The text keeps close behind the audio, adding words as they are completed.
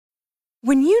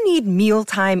When you need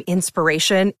mealtime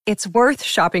inspiration, it's worth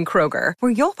shopping Kroger,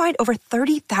 where you'll find over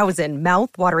 30,000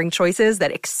 mouth-watering choices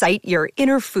that excite your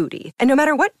inner foodie. And no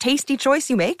matter what tasty choice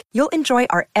you make, you'll enjoy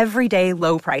our everyday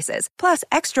low prices, plus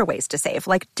extra ways to save,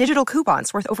 like digital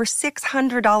coupons worth over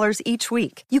 $600 each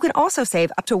week. You can also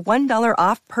save up to $1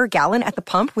 off per gallon at the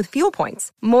pump with fuel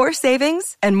points. More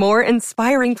savings and more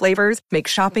inspiring flavors make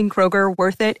shopping Kroger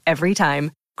worth it every time.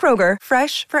 Kroger,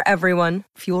 fresh for everyone.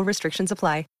 Fuel restrictions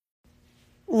apply.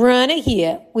 Rana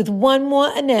here with one more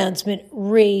announcement,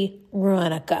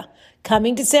 Ronica.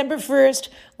 Coming December 1st,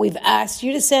 we've asked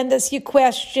you to send us your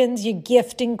questions, your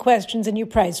gifting questions, and your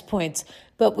price points.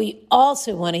 But we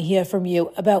also want to hear from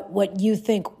you about what you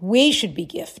think we should be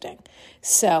gifting.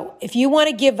 So if you want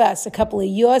to give us a couple of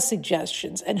your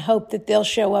suggestions and hope that they'll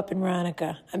show up in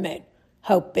Ronica,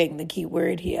 hope being the key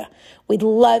word here. We'd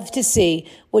love to see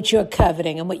what you're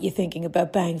coveting and what you're thinking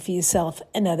about buying for yourself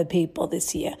and other people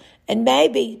this year. And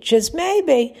maybe, just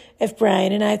maybe, if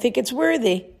Brian and I think it's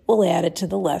worthy, we'll add it to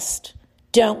the list.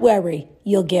 Don't worry,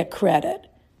 you'll get credit.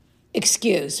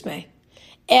 Excuse me.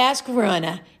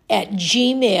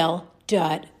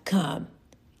 AskRana@gmail.com.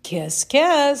 Kiss,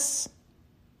 kiss.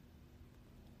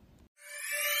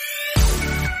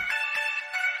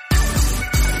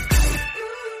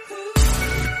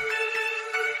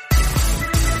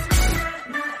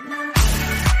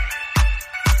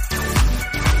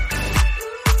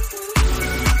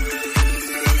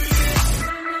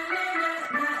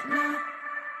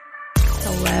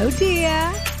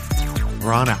 Dear.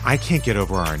 Rana, I can't get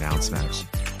over our announcement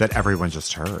that everyone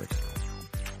just heard.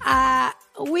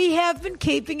 We have been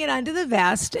keeping it under the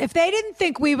vest. If they didn't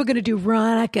think we were going to do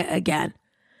Ronica again.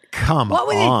 Come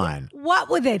on. What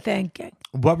were they thinking?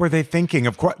 What were they thinking?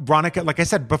 Of course, Ronica, like I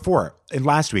said before,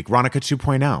 last week, Ronica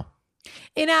 2.0.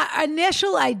 And our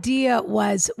initial idea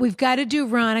was we've got to do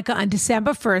Ronica on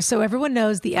December 1st. So everyone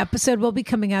knows the episode will be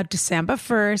coming out December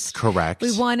 1st. Correct.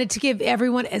 We wanted to give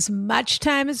everyone as much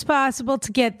time as possible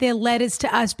to get their letters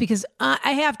to us because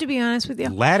I have to be honest with you.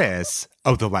 Letters?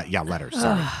 Oh, letters.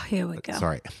 Sorry. Oh, here we go.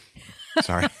 Sorry.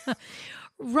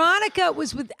 Ronica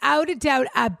was without a doubt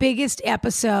our biggest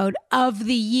episode of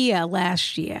the year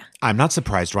last year. I'm not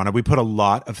surprised, Rana. We put a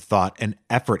lot of thought and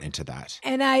effort into that.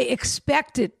 And I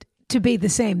expect it to be the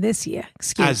same this year.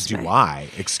 Excuse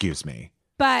me.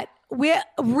 But we're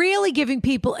really giving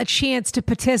people a chance to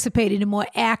participate in a more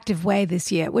active way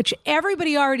this year, which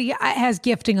everybody already has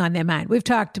gifting on their mind. We've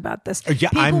talked about this. Yeah,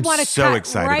 people I'm want to so cut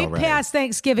excited right already. past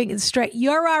Thanksgiving and straight.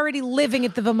 You're already living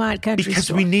at the Vermont Country Because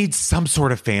Store. we need some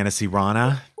sort of fantasy,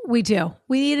 Rana. We do.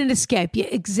 We need an escape. You're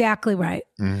exactly right.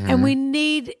 Mm-hmm. And we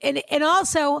need, and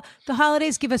also the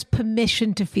holidays give us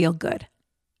permission to feel good.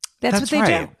 That's what they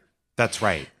right. do. That's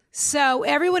right. So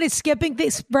everyone is skipping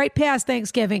this right past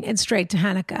Thanksgiving and straight to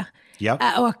Hanukkah. Yep.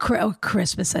 Or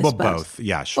Christmas, I well, suppose. both.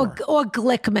 Yeah, sure. Or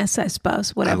Glickmas, I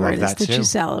suppose, whatever it is that you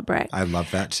celebrate. I love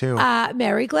that too.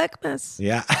 Merry Glickmas.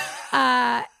 Yeah.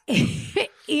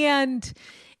 And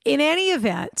in any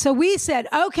event, so we said,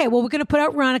 okay, well, we're going to put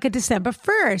out Ronica December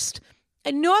 1st.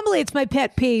 And normally it's my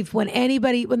pet peeve when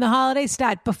the holidays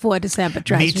start before December.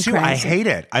 Drives Me too. crazy. I hate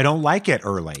it. I don't like it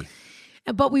early.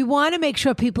 But we want to make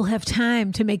sure people have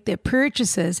time to make their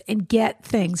purchases and get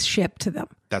things shipped to them.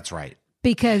 That's right.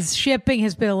 Because shipping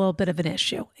has been a little bit of an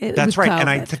issue. That's right. COVID. And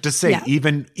I have to say,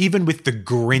 even with the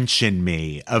Grinch in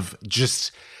me of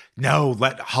just, no,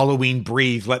 let Halloween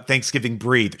breathe, let Thanksgiving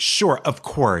breathe. Sure, of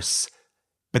course.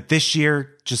 But this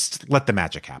year, just let the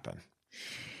magic happen.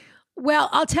 Well,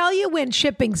 I'll tell you when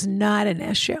shipping's not an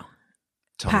issue.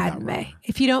 Pardon me.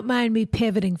 If you don't mind me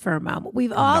pivoting for a moment.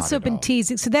 We've also been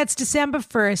teasing. So that's December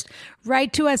 1st.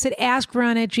 Write to us at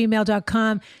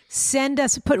askrana@gmail.com. Send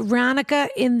us, put Ronica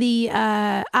in the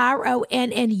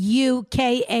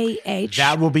RONNUKAH.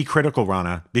 That will be critical,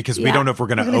 Rana, because we don't know if we're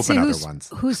going to open other ones.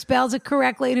 Who spells it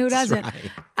correctly and who doesn't.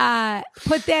 Right.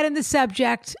 Put that in the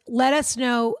subject. Let us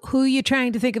know who you're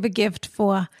trying to think of a gift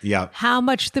for. Yep. How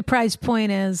much the price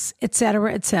point is, et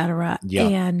cetera, et cetera.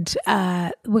 Yep. And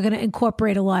we're going to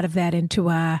incorporate a lot of that into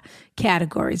our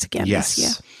categories again this year.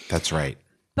 Yes, that's right.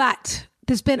 But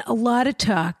there's been a lot of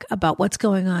talk about what's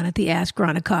going on at the Ask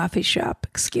Rana coffee shop.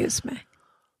 Excuse me.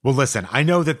 Well, listen, I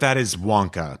know that is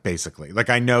Wonka, basically. Like,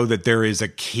 I know that there is a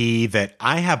key that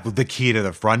I have the key to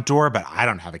the front door, but I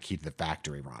don't have a key to the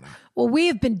factory, Rana. Well, we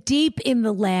have been deep in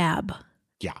the lab.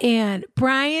 Yeah. And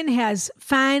Brian has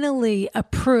finally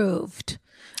approved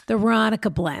the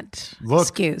Ronica blend. Look,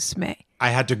 excuse me. I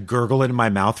had to gurgle it in my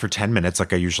mouth for 10 minutes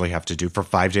like I usually have to do for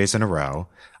 5 days in a row.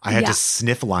 I had to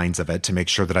sniff lines of it to make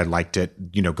sure that I liked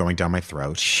it, going down my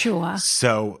throat. Sure.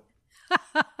 So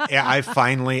I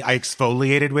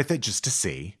exfoliated with it just to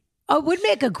see. Oh, it would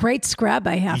make a great scrub,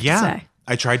 I have to say.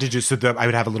 I tried to do so that I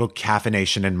would have a little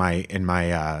caffeination in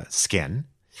my skin.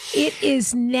 It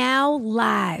is now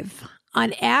live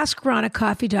on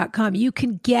AskRonicaCoffee.com. You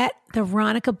can get the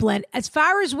Ronica blend. As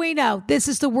far as we know, this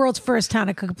is the world's first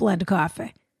Hanukkah blend of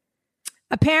coffee.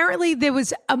 Apparently, there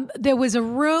was a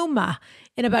rumor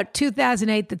in about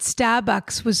 2008 that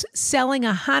Starbucks was selling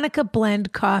a Hanukkah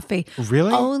blend coffee.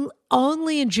 Really?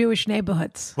 Only in Jewish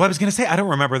neighborhoods. Well, I was going to say, I don't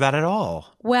remember that at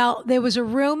all. Well, there was a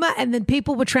rumor, and then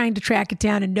people were trying to track it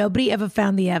down, and nobody ever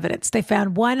found the evidence. They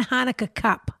found one Hanukkah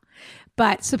cup,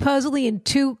 but supposedly in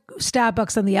 2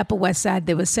 Starbucks on the Upper West Side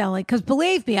they were selling. Because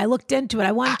believe me, I looked into it.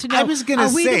 I wanted to know, I was gonna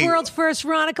are we say, the world's first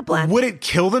Ronica blend? Would it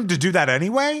kill them to do that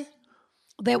anyway?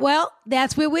 Well,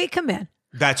 that's where we come in.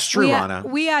 That's true, Anna.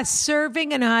 We are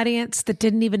serving an audience that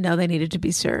didn't even know they needed to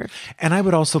be served. And I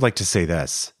would also like to say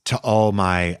this to all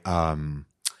my,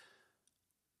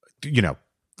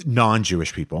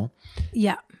 non-Jewish people.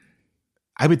 Yeah.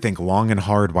 I would think long and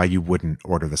hard why you wouldn't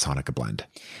order this Hanukkah blend.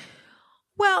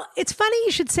 Well, it's funny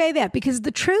you should say that because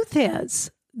the truth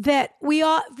is that we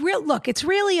all look, it's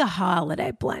really a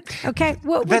holiday blend. Okay.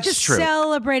 We're just true.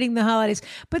 Celebrating the holidays.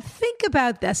 But think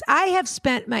about this. I have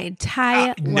spent my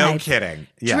entire life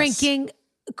drinking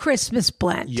Christmas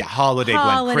blend. Yeah. Holiday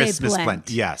blend, Christmas blend.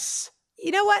 Yes.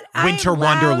 You know what? Winter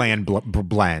Wonderland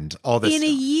blend. All this in stuff.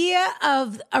 A year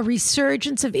of a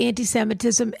resurgence of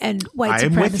anti-Semitism and white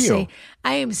supremacy,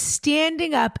 I am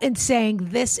standing up and saying,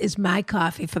 this is my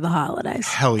coffee for the holidays.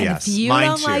 Hell yes. And if you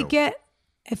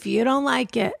don't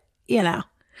like it,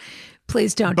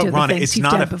 please don't do the things you've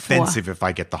done before. But Ronna, it's not offensive if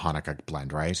I get the Hanukkah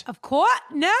blend, right? Of course.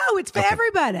 No, it's for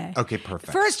everybody. Okay,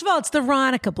 perfect. First of all, it's the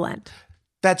Ronica blend.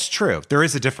 That's true. There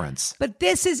is a difference. But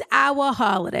this is our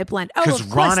holiday blend. Oh, because of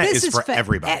course, Ronna is for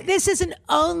everybody. This isn't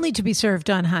only to be served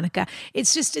on Hanukkah.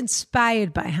 It's just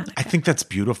inspired by Hanukkah. I think that's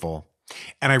beautiful.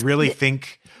 And I really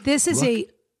think... This is a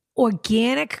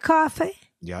organic coffee.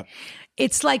 Yep.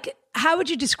 It's like... How would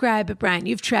you describe it, Brian?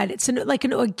 You've tried it. It's like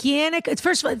an organic...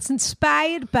 First of all, it's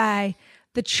inspired by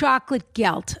the chocolate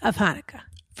gelt of Hanukkah,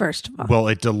 first of all. Well,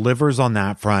 it delivers on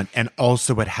that front, and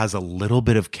also it has a little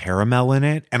bit of caramel in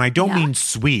it. And I don't mean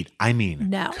sweet. I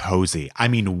mean cozy. I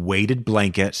mean weighted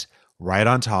blanket right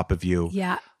on top of you.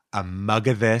 Yeah. A mug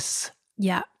of this.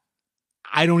 Yeah.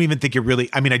 I don't even think it really...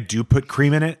 I mean, I do put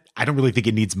cream in it. I don't really think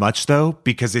it needs much, though,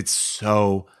 because it's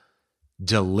so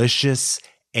delicious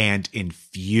and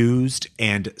infused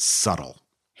and subtle.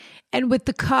 And with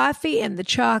the coffee and the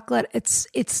chocolate, it's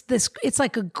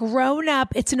like a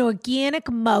grown-up, it's an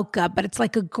organic mocha, but it's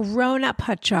like a grown-up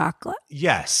hot chocolate.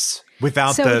 Yes,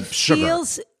 without the sugar.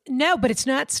 No, but it's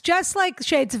not, it's just like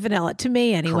shades of vanilla, to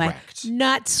me anyway. Correct.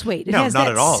 Not sweet. It no, has not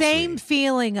that at all same sweet.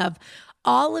 Feeling of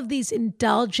all of these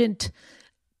indulgent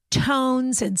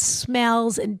tones and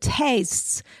smells and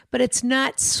tastes, but it's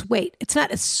not sweet. It's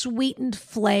not a sweetened,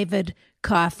 flavored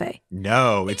coffee.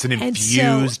 No, it's an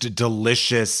infused,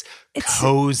 delicious,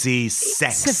 cozy,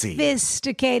 sexy.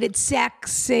 Sophisticated,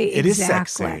 sexy. It is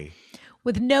sexy.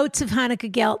 With notes of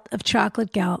Hanukkah gelt, of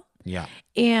chocolate gelt. Yeah.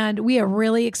 And we are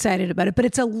really excited about it. But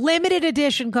it's a limited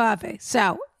edition coffee.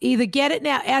 So either get it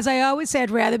now. As I always say, I'd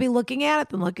rather be looking at it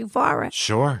than looking for it.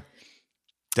 Sure.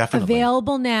 Definitely.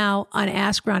 Available now on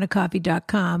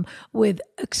AskRonicaCoffee.com with,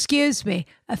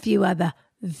 a few other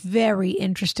very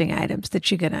interesting items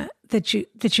that you're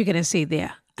gonna see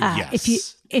there.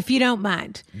 Yes. If you don't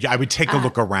mind. Yeah, I would take a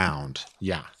look around.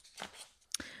 Yeah.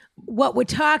 What we're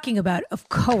talking about, of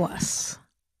course.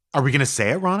 Are we gonna say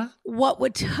it, Ronna? What we're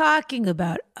talking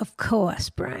about, of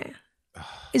course, Brian,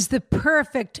 is the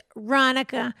perfect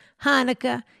Ronica,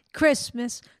 Hanukkah,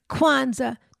 Christmas,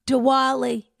 Kwanzaa,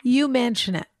 Diwali, you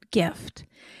mention it, gift.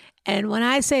 And when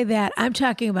I say that, I'm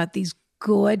talking about these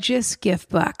gorgeous gift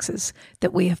boxes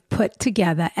that we have put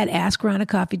together at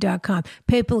AskRonicaCoffee.com.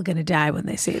 People are going to die when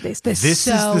they see this. This is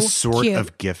the sort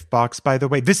of gift box, by the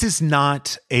way. This is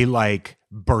not a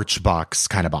Birchbox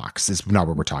kind of box. This is not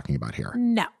what we're talking about here.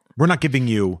 No. We're not giving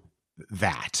you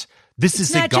that. This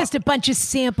is not just a bunch of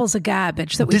samples of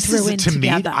garbage that we threw in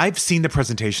together. Me, I've seen the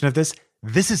presentation of this.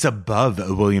 This is above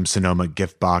a Williams-Sonoma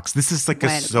gift box. This is like a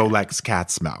Solex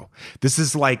Catsmo. This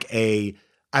is like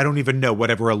I don't even know,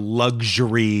 whatever a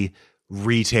luxury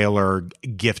retailer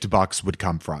gift box would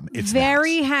come from. It's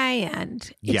very high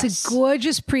end. It's a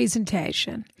gorgeous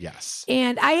presentation. Yes.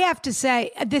 And I have to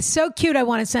say, this is so cute, I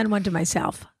want to send one to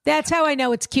myself. That's how I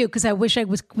know it's cute, because I wish I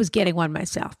was getting one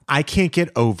myself. I can't get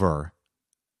over.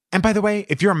 And by the way,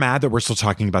 if you're mad that we're still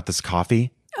talking about this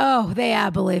coffee. Oh, they are,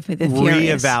 believe me. They're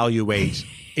furious. Reevaluate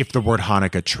if the word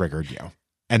Hanukkah triggered you.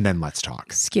 And then let's talk.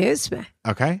 Excuse me.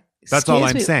 Okay? That's all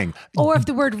I'm saying. Or if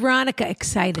the word Ronica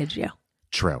excited you.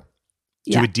 True.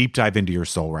 Do a deep dive into your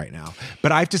soul right now.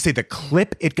 But I have to say the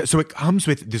clip, it comes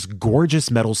with this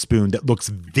gorgeous metal spoon that looks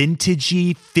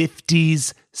vintagey,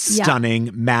 50s,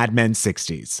 stunning, Mad Men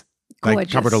 60s. Gorgeous.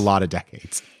 Like covered a lot of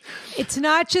decades. It's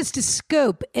not just a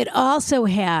scoop. It also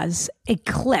has a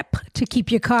clip to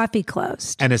keep your coffee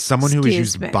closed. And as someone who has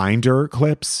used binder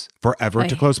clips forever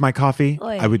to close my coffee,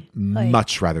 I would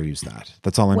much rather use that.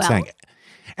 That's all I'm saying.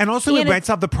 And also, it might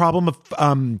solve the problem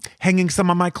of hanging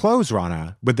some on my clothes,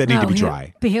 Rana, but they need to be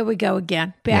dry. But here we go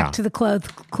again. Back to the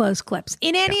clothes clips.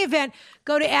 In any event,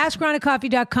 go to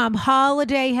AskRanaCoffee.com.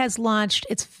 Holiday has launched.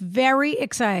 It's very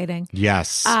exciting.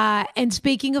 Yes. And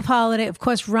speaking of holiday, of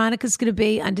course, Veronica's going to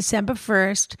be on December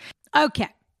 1st. Okay.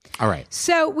 All right.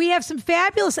 So we have some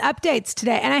fabulous updates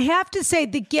today. And I have to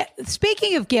say,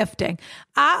 speaking of gifting,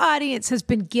 our audience has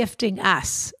been gifting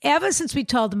us ever since we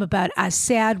told them about our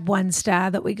sad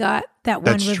 1-star that we got, that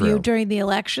one review during the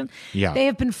election. Yeah. They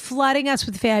have been flooding us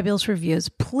with fabulous reviews.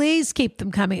 Please keep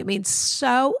them coming. It means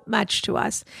so much to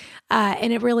us.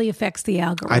 And it really affects the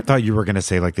algorithm. I thought you were going to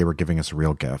say like they were giving us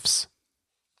real gifts.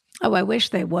 Oh, I wish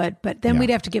they would, but then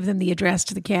we'd have to give them the address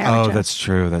to the carriage. Oh, that's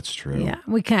true. That's true. Yeah,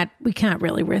 we can't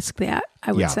really risk that,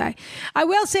 I would say. I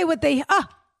will say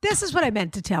this is what I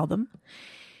meant to tell them.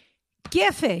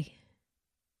 Giphy.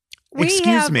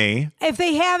 Excuse me. If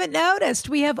they haven't noticed,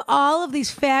 we have all of these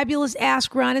fabulous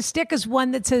Ask Rana stickers.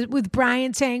 One that says with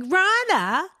Brian saying,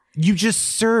 Rana. You just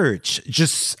search.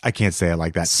 I can't say it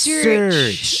like that.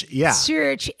 Search. Yeah.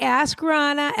 Search Ask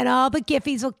Rana and all the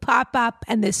Giphies will pop up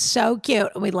and they're so cute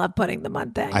and we love putting them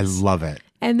on things. I love it.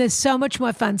 And there's so much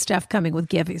more fun stuff coming with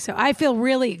Giphy. So I feel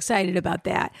really excited about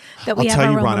that. I'll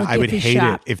tell you, Rana, I would hate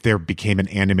it if there became an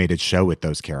animated show with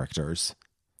those characters.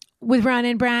 With Rana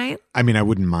and Brian? I mean, I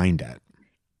wouldn't mind it.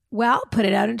 Well, put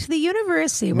it out into the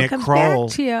universe. See what Nick comes Kroll,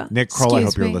 back to you. Nick Kroll, I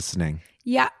hope you're listening.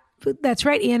 Yeah. That's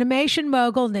right. Animation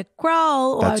mogul Nick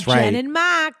Kroll or Jen and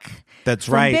Mark. That's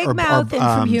from right. Big Mouth and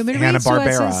from Human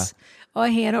Resources. Or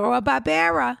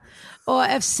Hanna-Barbera. Or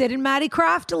if Sid and Maddie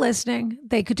Croft are listening,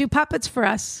 they could do puppets for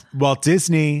us. Walt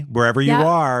Disney, wherever you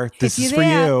are, this is for you.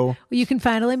 Well, you can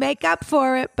finally make up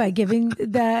for it by giving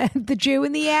the Jew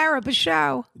and the Arab a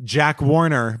show. Jack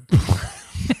Warner.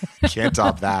 Can't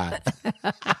top that.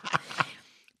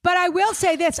 But I will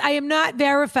say this, I am not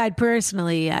verified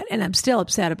personally yet, and I'm still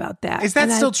upset about that. Is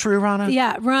that still true, Rana?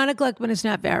 Yeah, Rana Glickman is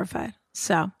not verified.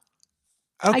 So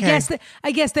okay.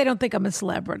 I guess they don't think I'm a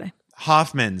celebrity.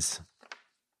 Hoffman's.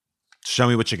 Show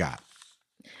me what you got.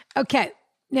 Okay.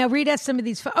 Now read us some of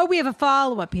these. We have a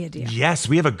follow-up here, dear. Yes,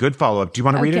 we have a good follow-up. Do you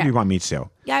want to read it or do you want me to?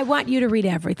 Yeah, I want you to read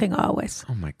everything always.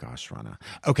 Oh my gosh, Rana.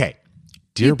 Okay.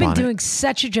 Dear You've been Bonnet, doing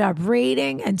such a job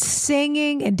reading and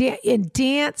singing and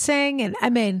dancing and, I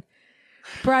mean,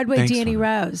 Broadway. Thanks, Danny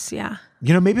Rana. Rose, yeah.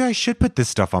 You know, maybe I should put this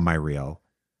stuff on my reel.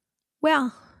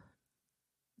 Well,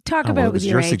 talk about it with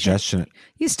your agent. Suggestion.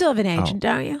 You still have an agent,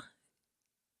 don't you?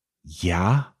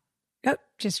 Yeah. Oh,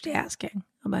 just asking.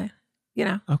 Okay.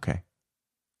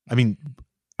 I mean,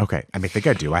 I think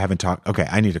I do. I haven't talked. Okay,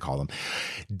 I need to call them.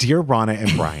 Dear Rana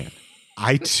and Brian,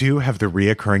 I too have the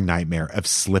reoccurring nightmare of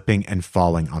slipping and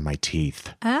falling on my teeth.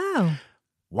 Oh.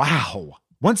 Wow.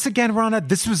 Once again, Rana,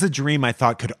 this was a dream I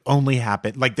thought could only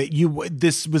happen. Like that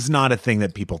this was not a thing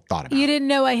that people thought about. You didn't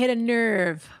know I hit a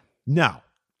nerve. No.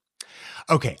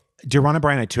 Okay. Dear Rana and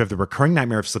Brian, I too have the recurring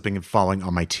nightmare of slipping and falling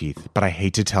on my teeth, but I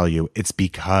hate to tell you, it's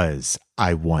because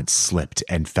I once slipped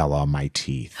and fell on my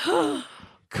teeth.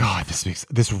 God,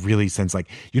 this really sounds like,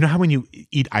 you know how when you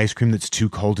eat ice cream that's too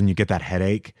cold and you get that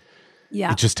headache?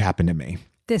 Yeah. It just happened to me.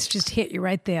 This just hit you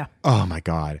right there. Oh my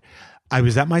God. I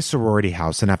was at my sorority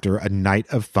house and after a night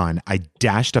of fun, I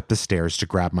dashed up the stairs to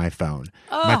grab my phone.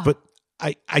 Oh. My foot,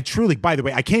 I truly, by the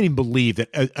way, I can't even believe that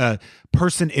a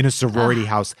person in a sorority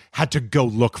house had to go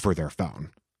look for their phone.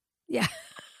 Yeah.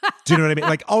 Do you know what I mean?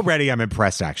 Like already I'm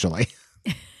impressed actually.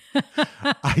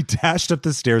 I dashed up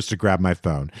the stairs to grab my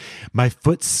phone. My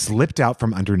foot slipped out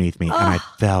from underneath me and I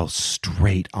fell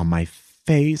straight on my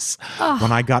face.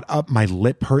 When I got up, my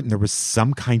lip hurt and there was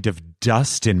some kind of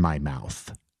dust in my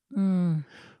mouth.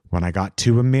 When I got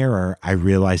to a mirror, I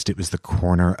realized it was the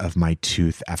corner of my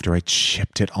tooth after I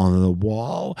chipped it on the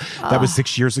wall. That was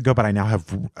 6 years ago, but I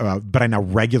now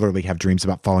regularly have dreams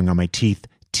about falling on my teeth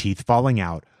falling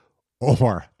out,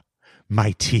 or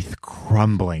my teeth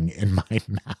crumbling in my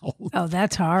mouth. Oh,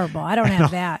 that's horrible. I don't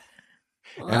have that.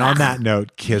 And on that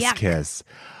note, kiss, Yuck. kiss.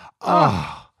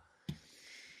 Oh.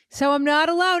 So I'm not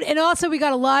alone. And also, we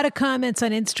got a lot of comments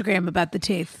on Instagram about the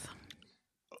teeth.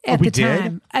 At we the did?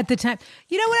 time. At the time.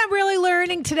 You know what I'm really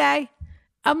learning today?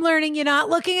 I'm learning you're not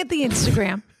looking at the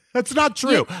Instagram. That's not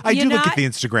true. I do look at the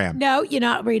Instagram. No, you're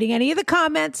not reading any of the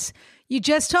comments. You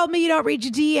just told me you don't read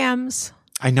your DMs.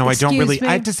 I know. Excuse I don't really. me?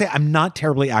 I have to say, I'm not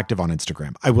terribly active on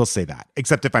Instagram. I will say that,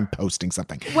 except if I'm posting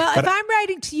something. Well, But if I'm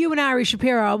writing to you and Ari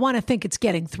Shapiro, I want to think it's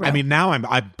getting through. I mean, now I'm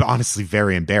honestly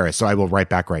very embarrassed, so I will write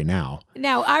back right now.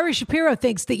 Now, Ari Shapiro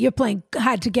thinks that you're playing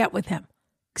hard to get with him.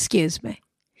 Excuse me.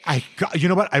 You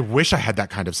know what? I wish I had that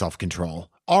kind of self-control.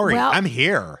 Ari, Well- I'm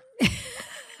here.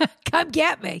 Come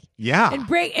get me. Yeah.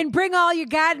 And bring all your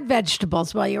garden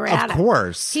vegetables while you're at it. Of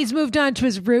course. He's moved on to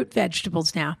his root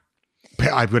vegetables now.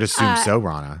 I would assume so,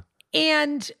 Rana.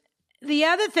 And the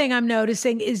other thing I'm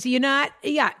noticing is you're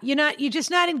just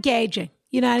not engaging.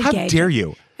 You're not How engaging. dare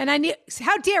you? And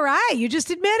how dare I? You just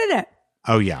admitted it.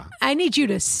 Oh, yeah. I need you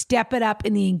to step it up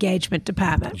in the engagement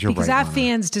department You're because right, our Rana.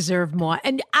 fans deserve more,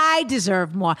 and I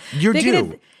deserve more. You're They're due,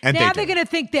 gonna- and now they they're do. going to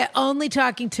think they're only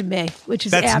talking to me, which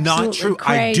is That's absolutely not true.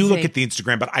 crazy. I do look at the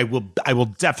Instagram, but I will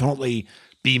definitely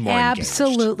be more engaged.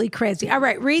 Absolutely crazy. All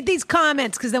right, read these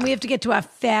comments because then we have to get to our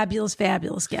fabulous,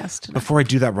 fabulous guest tonight. Before I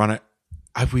do that, Rana,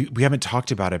 we haven't talked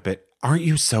about it, but aren't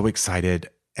you so excited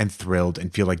and thrilled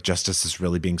and feel like justice is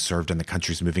really being served and the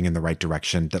country's moving in the right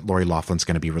direction that Lori Loughlin's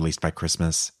going to be released by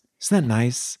Christmas? Isn't that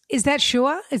nice? Is that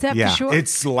sure? Is that Yeah, for sure?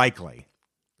 it's likely.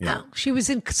 Yeah. No, she was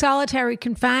in solitary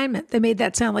confinement. They made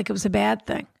that sound like it was a bad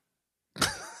thing.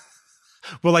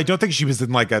 Well, I don't think she was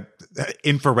in like a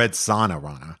infrared sauna,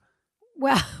 Rana.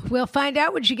 Well, we'll find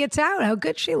out when she gets out how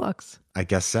good she looks. I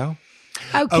guess so.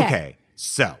 Okay.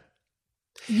 So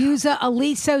User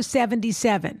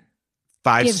Aliso77.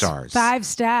 5 gives stars. 5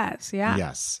 stars. Yeah.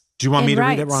 Yes. Do you want And me to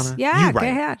read it, writes. Rana? Yeah, You go write.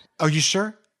 ahead. Are you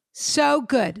sure? So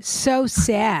good. So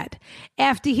sad.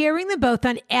 After hearing them both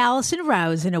on Allison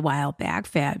Rosen a while back,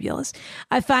 fabulous,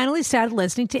 I finally started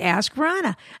listening to Ask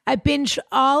Rana. I binged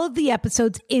all of the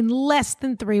episodes in less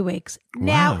than 3 weeks.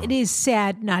 Now Wow. it is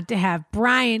sad not to have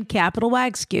Brian, capital Y,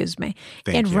 excuse me,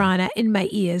 Thank and you. Rana in my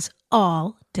ears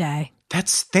all day.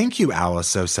 Thank you,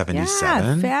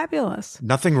 Alice077. Yeah, fabulous.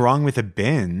 Nothing wrong with a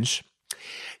binge.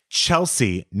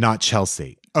 Chelsea, not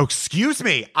Chelsea. Oh, excuse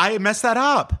me. I messed that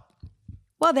up.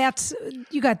 Well,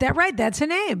 you got that right. That's her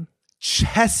name.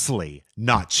 Chesley,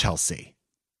 not Chelsea.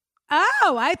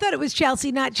 Oh, I thought it was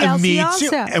Chelsea, not Chelsea Me also.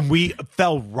 too. And we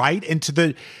fell right into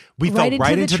the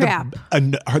trap.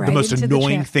 The Right most into the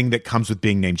annoying trap. thing that comes with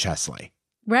being named Chesley.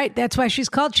 Right. That's why she's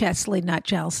called Chesley, not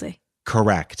Chelsea.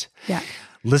 Correct. Yeah.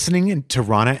 Listening to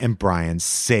Rana and Brian's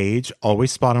sage,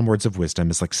 always spot on words of wisdom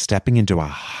is like stepping into a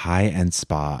high-end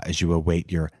spa as you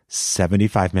await your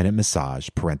 75-minute massage,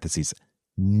 parentheses,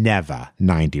 never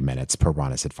 90 minutes per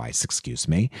Rana's advice, excuse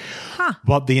me. Huh.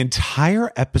 While the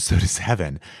entire episode is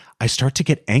heaven, I start to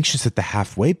get anxious at the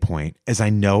halfway point as I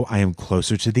know I am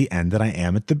closer to the end than I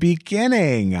am at the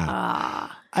beginning.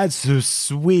 That's so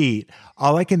sweet.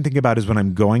 All I can think about is when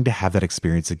I'm going to have that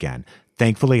experience again.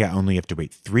 Thankfully, I only have to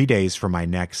wait 3 days for my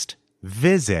next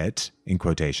visit, in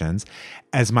quotations,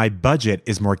 as my budget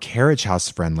is more carriage house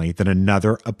friendly than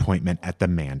another appointment at the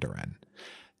Mandarin.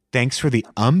 Thanks for the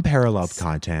unparalleled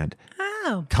content.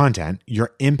 Oh.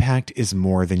 Your impact is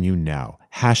more than you know.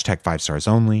 Hashtag 5 stars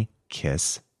only.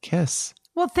 Kiss, kiss.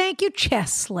 Well, thank you,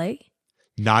 Chesley.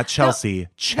 Not Chelsea,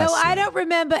 Chesley. No, I don't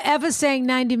remember ever saying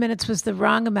 90 minutes was the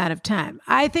wrong amount of time.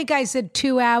 I think I said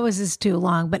 2 hours is too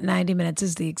long, but 90 minutes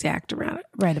is the exact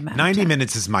right amount 90 of time.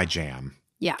 minutes is my jam.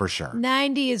 Yeah. For sure.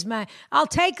 90 is I'll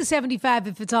take the 75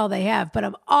 if it's all they have, but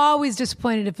I'm always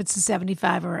disappointed if it's a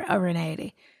 75 or an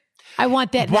 80. I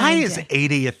want that Why 90. is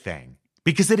 80 a thing?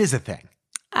 Because it is a thing.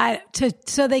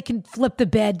 So they can flip the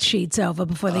bed sheets over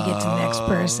before they get to the next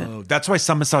person. Oh, that's why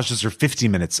some massages are 50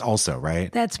 minutes also,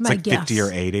 right? That's It's my like guess. 50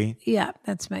 or 80. Yeah,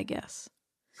 that's my guess.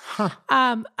 All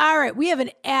right, we have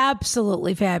an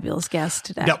absolutely fabulous guest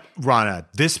today. No, Rana,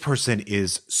 this person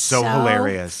is so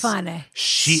hilarious. Funny.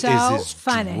 She So is as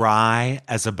funny. dry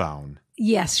as a bone.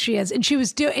 Yes, she is. And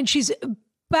she's,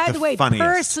 by the way, funniest.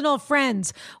 personal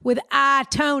friends with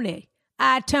Tony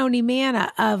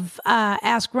Manna of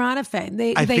Ask Rana fame.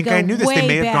 I think go I knew this. They way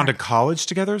may have gone to back. college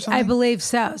together or something? I believe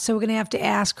so. So we're going to have to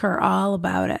ask her all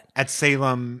about it. At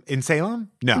Salem, in Salem?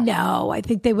 No. No, I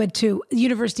think they went to the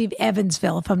University of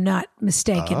Evansville, if I'm not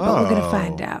mistaken, but we're going to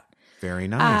find out. Very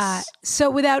nice.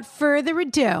 So without further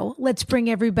ado, let's bring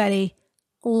everybody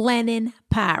Lennon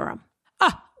Parham.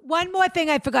 One more thing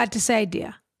I forgot to say,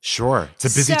 dear. Sure. It's a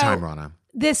busy So, time, Rana.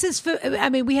 This is,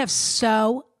 we have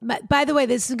so much. By the way,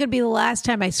 this is going to be the last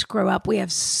time I screw up. We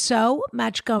have so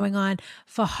much going on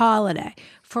for holiday,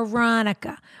 for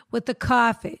Ronica, with the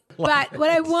coffee. But what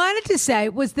I wanted to say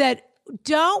was that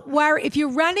don't worry. If you're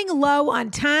running low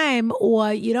on time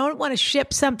or you don't want to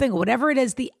ship something or whatever it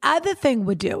is, the other thing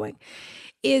we're doing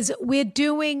is we're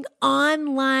doing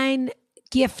online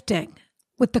gifting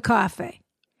with the coffee.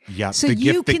 Yeah, So the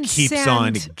you gift that can keeps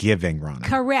on giving, Ronna.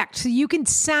 Correct. So you can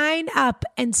sign up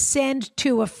and send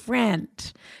to a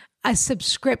friend a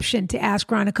subscription to Ask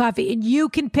Ronna Coffee, and you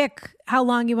can pick how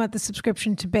long you want the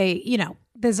subscription to be. You know,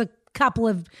 there's a couple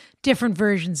of different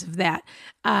versions of that.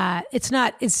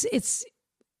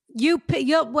 You'll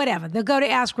whatever. They'll go to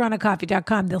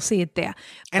askronnacoffee.com. They'll see it there.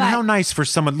 And how nice for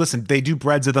someone, listen, they do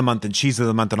breads of the month and cheese of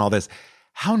the month and all this.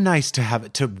 How nice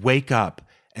to wake up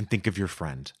and think of your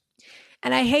friend.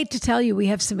 And I hate to tell you, we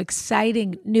have some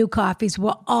exciting new coffees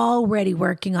we're already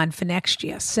working on for next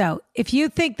year. So if you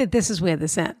think that this is where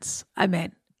this ends, I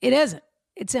mean, it isn't.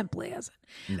 It simply isn't.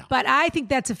 No. But I think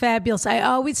that's a fabulous. I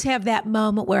always have that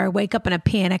moment where I wake up in a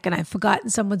panic and I've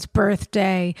forgotten someone's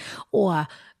birthday or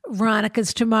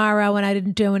Veronica's tomorrow and I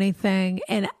didn't do anything.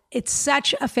 And it's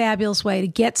such a fabulous way to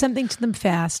get something to them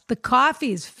fast. The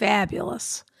coffee is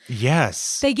fabulous.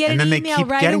 Yes. They get an email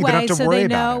right away so they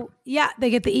know. Yeah, they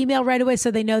get the email right away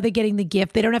so they know they're getting the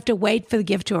gift. They don't have to wait for the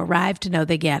gift to arrive to know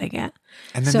they're getting it.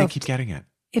 And then they keep getting it.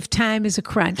 If time is a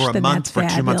crunch, for a then month, that's for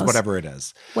fabulous. 2 months, whatever it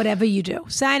is. Whatever you do.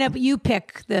 Sign up, you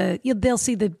pick they'll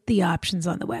see the options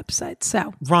on the website.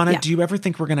 So Ronna, do you ever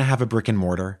think we're going to have a brick and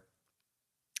mortar?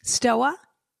 Stoa?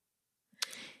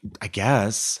 I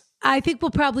guess. I think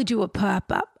we'll probably do a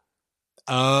pop-up.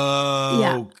 Oh,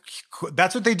 yeah.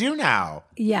 That's what they do now.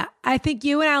 Yeah, I think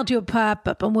you and I'll do a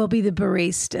pop-up and we'll be the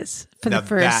baristas for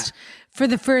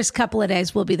the first couple of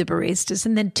days. We'll be the baristas,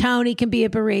 and then Tony can be a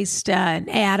barista, and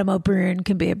Adam O'Byrne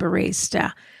can be a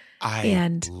barista.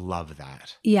 I love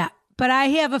that. Yeah, but I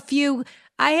have a few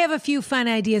fun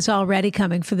ideas already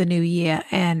coming for the new year,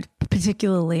 and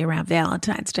particularly around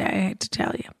Valentine's Day. I hate to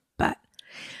tell you, but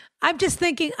I'm just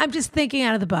thinking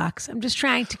out of the box. I'm just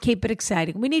trying to keep it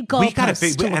exciting. We need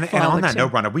goalposts to look and on that to.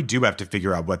 note, Ronna, we do have to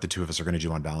figure out what the two of us are going to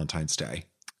do on Valentine's Day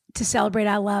to celebrate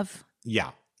our love. Yeah.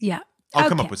 I'll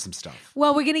come up with some stuff.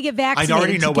 Well, we're going to get vaccinated. I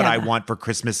already know together. what I want for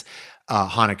Christmas,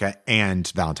 Hanukkah,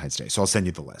 and Valentine's Day. So I'll send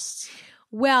you the lists.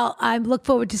 Well, I look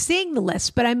forward to seeing the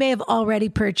list, but I may have already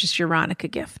purchased your Hanukkah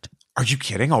gift. Are you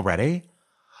kidding already?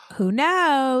 Who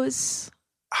knows?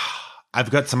 I've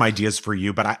got some ideas for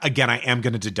you, but I am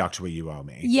going to deduct what you owe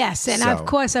me. Yes, and of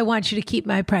course I want you to keep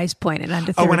my price point at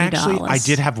under $30. Oh, and actually, I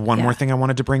did have one more thing I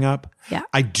wanted to bring up. Yeah.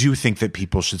 I do think that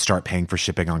people should start paying for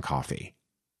shipping on coffee.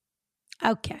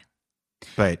 Okay.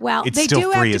 But it's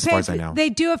still free as far as I know. They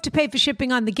do have to pay for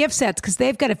shipping on the gift sets because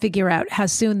they've got to figure out how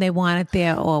soon they want it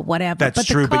there or whatever. That's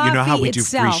true, but you know how we do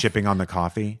free shipping on the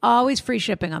coffee? Always free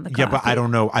shipping on the coffee. Yeah, but I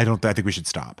don't know. I think we should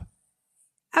stop.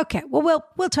 Okay. Well,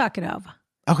 we'll talk it over.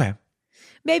 Okay.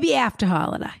 Maybe after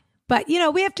holiday. But,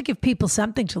 we have to give people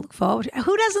something to look forward to.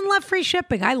 Who doesn't love free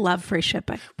shipping? I love free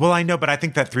shipping. Well, I know, but I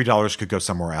think that $3 could go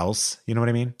somewhere else. You know what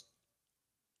I mean?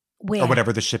 Where? Or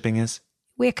whatever the shipping is.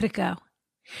 Where could it go?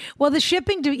 Well, the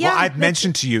shipping Well, I've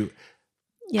mentioned to you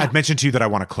that I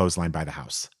want a clothesline by the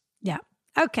house. Yeah.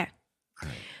 Okay.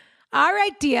 All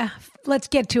right, dear. Let's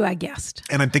get to our guest.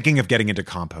 And I'm thinking of getting into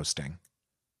composting.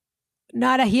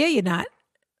 I hear you not.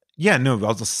 Yeah, no,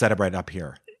 I'll just set it right up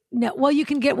here. No, well, you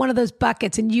can get one of those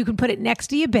buckets and you can put it next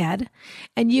to your bed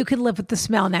and you can live with the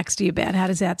smell next to your bed. How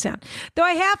does that sound? Though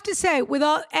I have to say,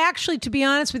 to be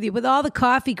honest with you, with all the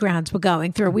coffee grounds we're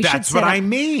going through, we should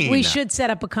set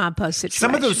up a compost situation.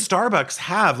 Some of those Starbucks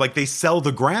have, they sell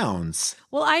the grounds.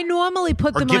 Well, I normally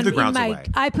put them away.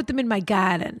 I put them in my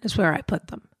garden is where I put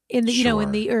them. In the,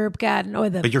 in the herb garden or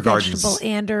the vegetable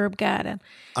and herb garden.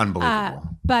 Unbelievable.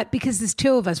 But because there's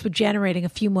two of us, we're generating a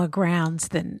few more grounds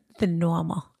than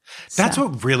normal. That's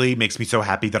what really makes me so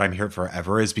happy that I'm here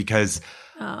forever is because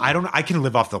I can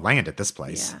live off the land at this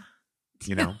place.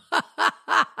 Yeah.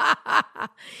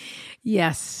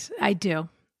 Yes, I do.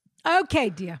 Okay,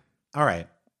 dear. All right.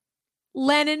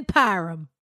 Lennon Parham.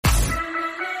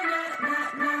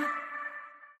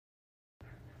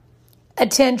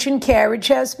 Attention Carriage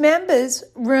House members,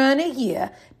 Ronna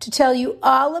here to tell you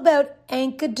all about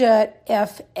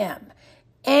Anchor.fm.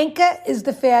 Anchor is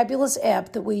the fabulous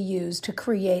app that we use to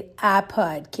create our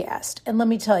podcast. And let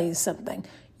me tell you something.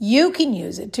 You can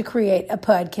use it to create a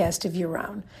podcast of your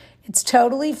own. It's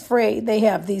totally free. They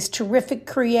have these terrific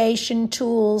creation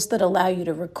tools that allow you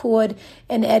to record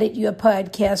and edit your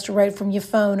podcast right from your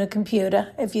phone or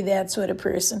computer, if you're that sort of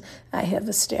person. I have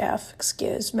a staff,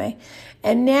 excuse me.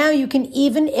 And now you can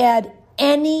even add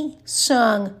any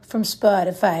song from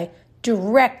Spotify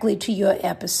directly to your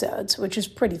episodes, which is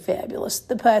pretty fabulous.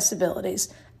 The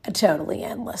possibilities are totally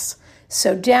endless.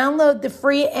 So download the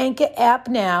free Anchor app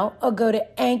now or go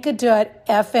to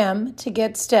anchor.fm to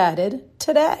get started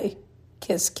today.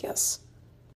 Kiss, kiss.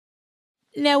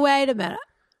 Now, wait a minute.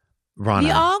 Ronna.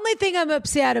 The only thing I'm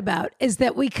upset about is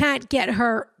that we can't get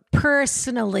her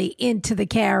personally into the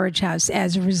Carriage House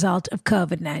as a result of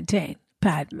COVID-19,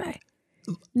 Padme.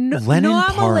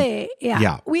 Normally,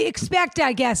 we expect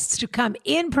our guests to come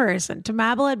in person to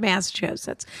Marblehead,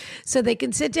 Massachusetts, so they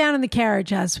can sit down in the Carriage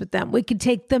House with them. We can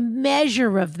take the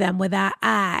measure of them with our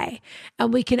eye,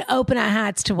 and we can open our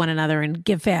hearts to one another and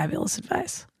give fabulous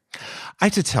advice. I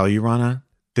have to tell you, Rana,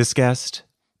 this guest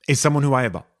is someone who I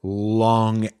have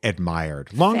long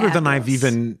admired, longer than I've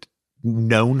even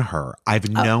known her. I've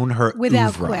known her without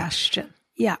oeuvre. question.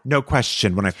 Yeah. No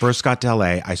question. When I first got to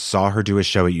LA, I saw her do a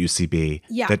show at UCB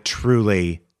that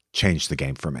truly changed the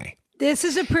game for me. This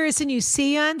is a person you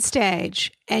see on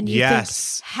stage and you think,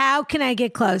 how can I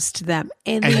get close to them?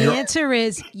 And the answer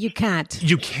is you can't.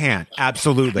 You can't.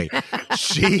 Absolutely.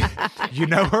 You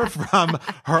know her from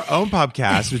her own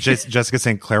podcast, which is Jessica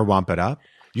St. Clair Wamp It Up.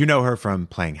 You know her from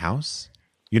Playing House.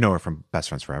 You know her from Best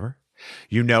Friends Forever.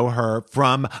 You know her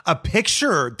from a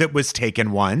picture that was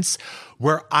taken once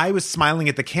where I was smiling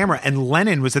at the camera and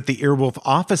Lennon was at the Earwolf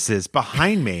offices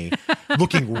behind me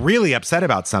looking really upset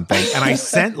about something. And I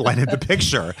sent Lennon the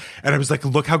picture and I was like,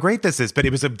 look how great this is. But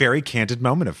it was a very candid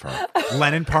moment of her.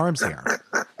 Lennon Parham's here.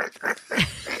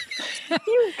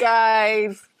 You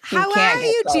guys. How are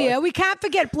you, dear? We can't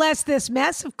forget Bless This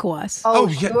Mess, of course. Oh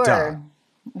sure.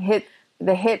 Hit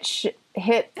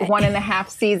 1.5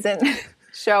 season.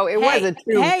 show. It was a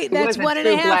true. Hey, that's one and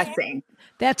a half blessing.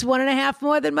 That's 1.5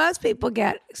 more than most people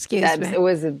get. Excuse me. It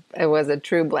was a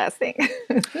true blessing.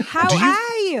 How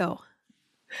are you?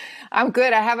 I'm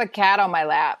good. I have a cat on my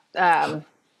lap.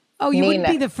 You wouldn't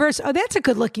be the first. Oh, that's a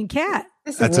good looking cat.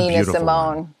 This is Nina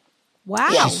Simone. One. Wow.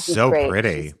 Yeah, she's so great.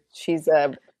 pretty. She's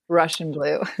a Russian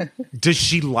blue. Does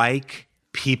she like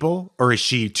people or is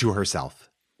she to herself?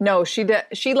 No, she's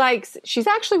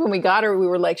actually, when we got her, we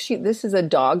were like, this is a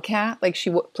dog cat. Like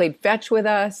she played fetch with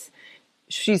us.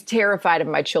 She's terrified of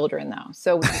my children though.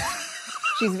 So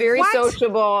she's very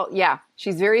sociable. Yeah.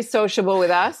 She's very sociable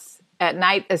with us at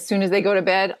night. As soon as they go to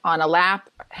bed, on a lap,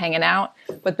 hanging out.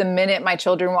 But the minute my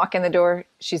children walk in the door,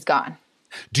 she's gone.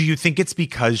 Do you think it's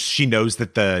because she knows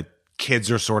that the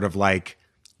kids are sort of like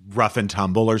rough and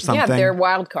tumble or something? Yeah, they're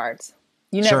wild cards.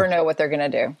 You never know what they're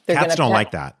going to do. Cats don't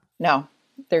like that. No,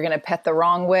 they're going to pet the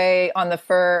wrong way on the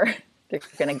fur. They're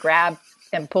going to grab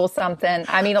and pull something.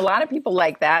 I mean, a lot of people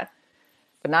like that,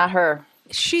 but not her.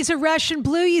 She's a Russian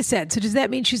blue, you said. So does that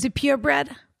mean she's a purebred?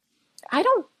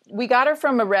 We got her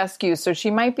from a rescue, so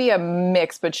she might be a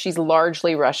mix, but she's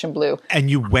largely Russian blue. And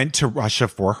you went to Russia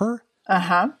for her?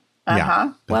 Uh-huh.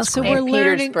 Yeah, well, so we're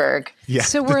learning. Petersburg. Yeah,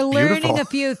 so we're learning a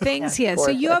few things here. So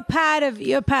you're part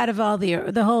of all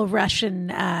the whole Russian,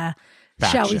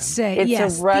 shall we say?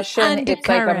 It's a Russian. It's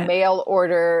like a mail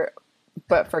order,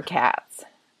 but for cats.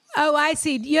 Oh, I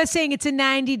see. You're saying it's a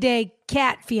 90-day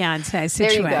cat fiance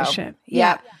situation. There you go.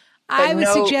 Yeah. I was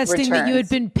suggesting returns. that you had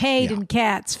been paid in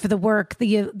cats for the work,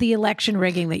 the election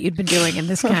rigging that you'd been doing in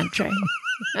this country.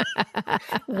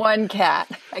 One cat.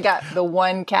 I got the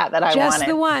one cat that I wanted. Just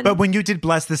the one. But when you did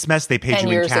Bless This Mess, they paid 10 you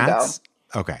in years cats?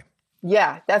 ago. Okay.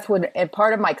 Yeah, that's what. And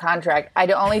part of my contract, I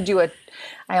only do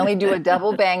a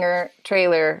double banger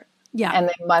trailer. Yeah, and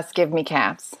they must give me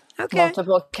cats. Okay,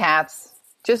 multiple cats,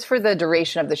 just for the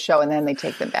duration of the show, and then they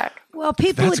take them back. Well,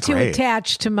 people are too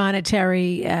attached to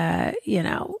monetary,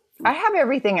 I have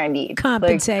everything I need.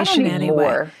 Compensation anyway.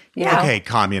 More, Okay,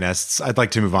 communists. I'd like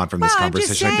to move on from this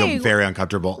conversation. I feel very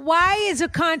uncomfortable. Why is a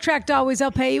contract always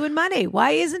I'll pay you in money?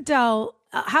 Why isn't how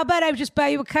about I just buy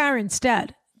you a car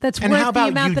instead? That's worth the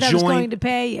amount that I was going to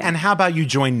pay you. And how about you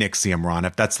join NXIVM, Ron,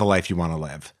 if that's the life you want to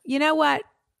live? You know what?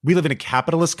 We live in a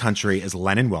capitalist country, as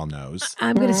Lennon well knows.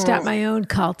 I'm going to start my own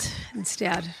cult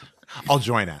instead. I'll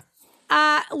join it.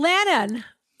 Lennon,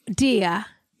 dear,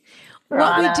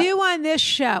 what we do on this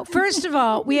show, first of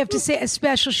all, we have to say a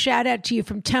special shout out to you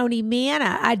from Tony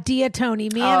Manna, our dear Tony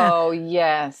Manna. Oh,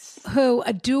 yes. Who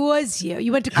adores you.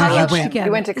 You went to college together.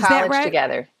 We went to college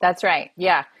together. That's right.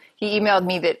 Yeah. He emailed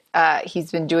me that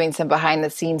he's been doing some behind the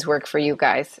scenes work for you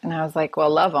guys. And I was like, well,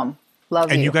 love him.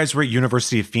 And you guys were at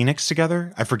University of Phoenix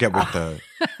together? I forget what the...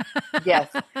 Yes.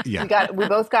 Yeah. We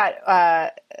both got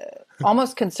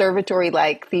almost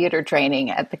conservatory-like theater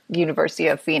training at the University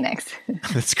of Phoenix.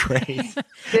 That's great.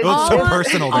 It was so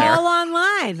personal there. All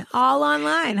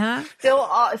online, huh?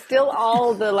 Still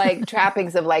all the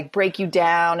trappings of break you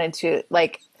down into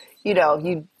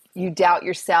you doubt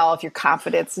yourself, your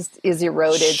confidence is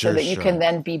eroded so that you can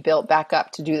then be built back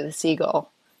up to do the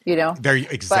Seagull, There,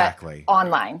 exactly. But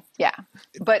online, yeah.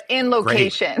 But in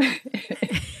location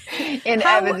in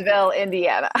Evansville,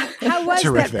 Indiana. How was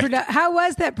how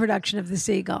was that production of the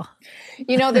Seagull?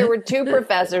 There were two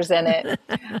professors in it.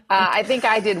 I think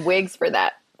I did wigs for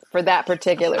that for that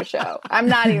particular show. I'm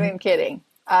not even kidding.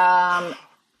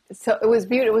 So it was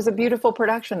beautiful. It was a beautiful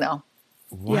production, though.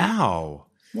 Wow.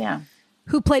 Yeah.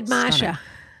 Who played Masha?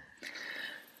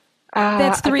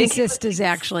 That's Three Sisters,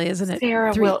 actually, isn't it?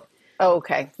 Sarah Will. Oh,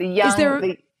 okay. The young. Is there, I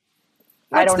don't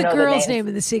what's know the girl's names. name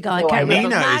of the seagull? I No, can't remember.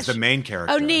 Nina is the main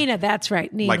character. Oh, Nina. That's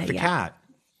right. Nina. Like the yeah. cat.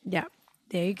 Yeah.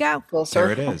 There you go. Full There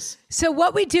circle. it is. So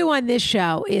what we do on this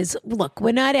show is, look,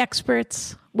 we're not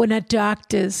experts. We're not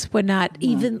doctors. We're not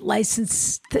even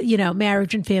licensed,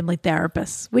 marriage and family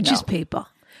therapists. We're just people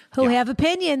who have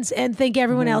opinions and think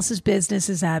everyone else's business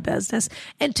is our business.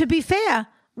 And to be fair,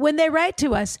 when they write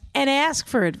to us and ask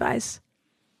for advice,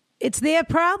 it's their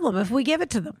problem if we give it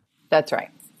to them. That's right.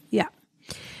 Yeah.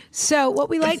 So what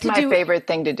we like It's to my do favorite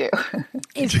thing to do.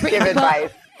 is Give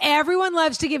advice. Everyone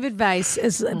loves to give advice,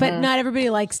 but not everybody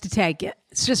likes to take it.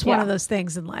 It's just one of those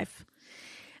things in life.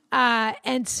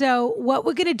 And so what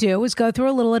we're going to do is go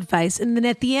through a little advice. And then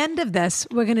at the end of this,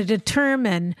 we're going to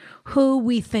determine who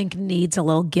we think needs a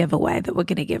little giveaway that we're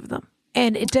going to give them.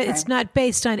 And it's not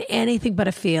based on anything but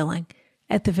a feeling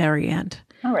at the very end.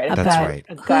 All right. That's right.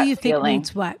 Who you think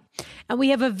needs what. And we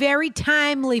have a very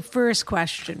timely first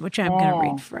question, which I'm going to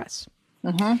read for us.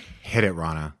 Hit it,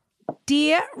 Rana.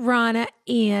 Dear Rana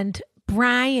and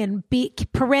Brian,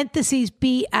 parentheses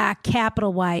BRYAN.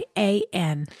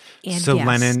 So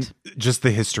Lennon, just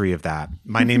the history of that.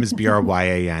 My name is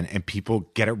BRYAN, and people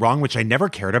get it wrong, which I never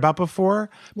cared about before.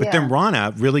 But then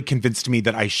Rana really convinced me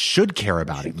that I should care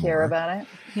about it more. Care about it.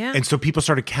 Yeah. And so people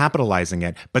started capitalizing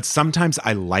it. But sometimes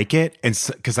I like it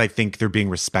because I think they're being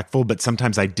respectful, but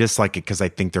sometimes I dislike it because I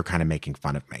think they're kind of making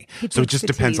fun of me. So it just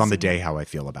depends on the day how I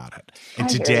feel about it. And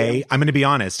today, I'm going to be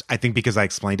honest, I think because I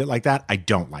explained it like that, I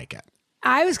don't like it.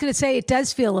 I was going to say it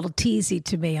does feel a little teasy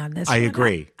to me on this I one.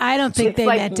 agree. I don't think they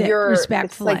meant it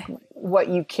respectfully. It's like what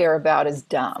you care about is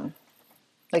dumb.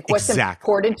 Like what's Exactly.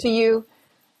 important to you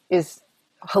is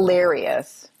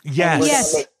hilarious. Yes. And we're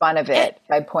Yes. gonna make fun of it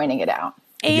by pointing it out.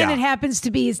 And it happens to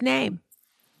be his name,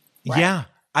 Yeah.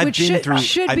 I've which been through.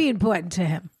 should be important to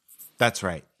him. That's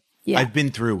right. Yeah. I've been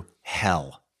through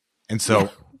hell. And so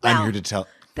Well, I'm here to tell.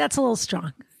 That's a little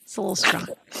strong. It's a little strong.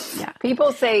 Yeah.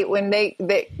 People say when they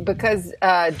because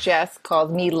Jess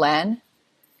called me Len,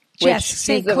 Jess which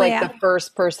St. she's Clair. the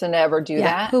first person to ever do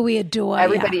that. Who we adore.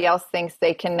 Everybody else thinks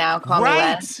they can now call me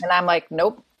Len. And I'm like,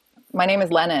 nope, my name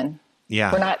is Lennon.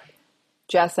 Yeah. We're not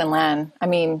Jess and Len. I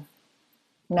mean,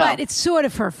 no. But it's sort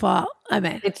of her fault. I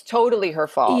mean, It's totally her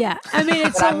fault. yeah. I mean,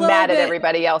 it's But a I'm little mad bit, at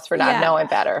everybody else for not knowing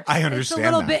better. I It's a understand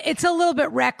little that. bit. It's a little bit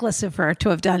reckless of her to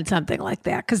have done something like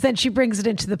that, because then she brings it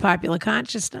into the popular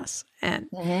consciousness. And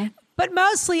but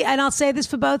mostly, and I'll say this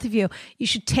for both of you, you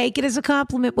should take it as a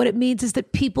compliment. What it means is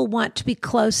that people want to be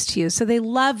close to you, so they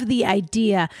love the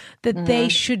idea that they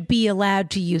should be allowed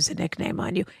to use a nickname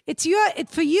on you. It's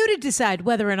for you to decide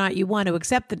whether or not you want to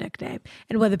accept the nickname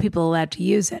and whether people are allowed to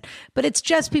use it. But it's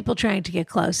just people trying to get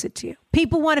closer to you.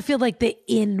 People want to feel like they're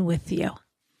in with you.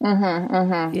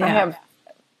 Yeah. I have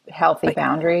healthy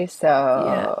boundaries,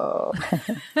 so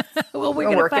Well,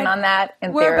 we're working on that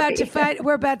in We're therapy.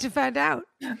 about to find out.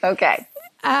 Okay.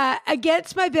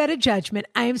 Against my better judgment,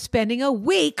 I am spending a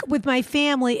week with my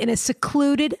family in a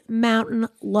secluded mountain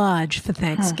lodge for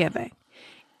Thanksgiving,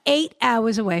 8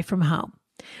 hours away from home.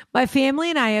 My family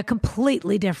and I are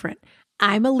completely different.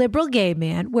 I'm a liberal gay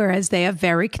man, whereas they are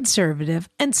very conservative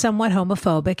and somewhat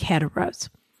homophobic heteros.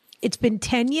 It's been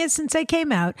 10 years since I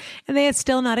came out, and they are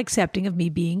still not accepting of me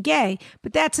being gay,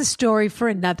 but that's a story for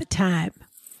another time.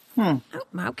 Oh,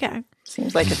 okay.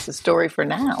 Seems like it's a story for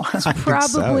now.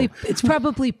 It's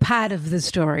probably part of the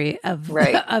story of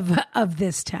Right. of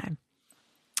this time.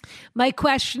 My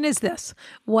question is this: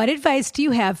 what advice do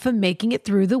you have for making it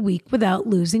through the week without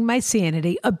losing my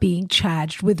sanity or being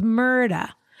charged with murder?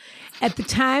 At the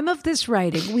time of this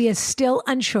writing, we are still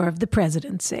unsure of the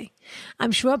presidency.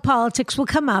 I'm sure politics will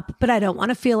come up, but I don't want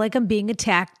to feel like I'm being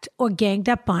attacked or ganged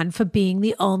up on for being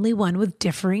the only one with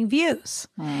differing views.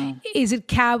 Is it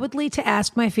cowardly to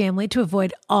ask my family to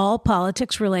avoid all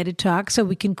politics-related talk so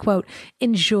we can, quote,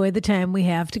 enjoy the time we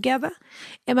have together?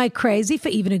 Am I crazy for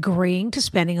even agreeing to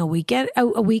spending a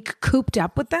week cooped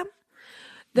up with them?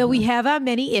 Though we have our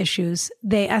many issues,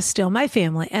 they are still my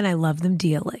family, and I love them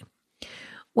dearly.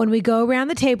 When we go around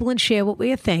the table and share what we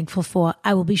are thankful for,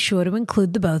 I will be sure to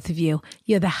include the both of you.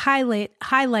 You're the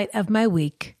highlight of my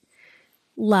week.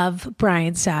 Love,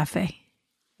 Brian Safi.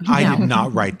 I did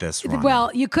not write this, Ron.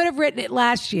 Well, you could have written it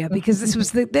last year because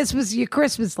this was your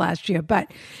Christmas last year. But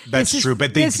That's true.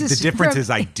 But the difference is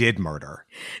I did murder.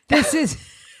 This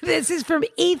is from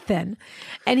Ethan,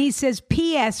 and he says,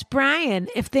 "P.S. Brian,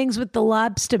 if things with the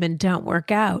lobsterman don't work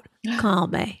out, call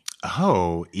me."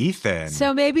 Oh, Ethan.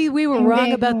 So maybe we were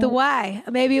wrong about the why.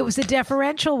 Maybe it was a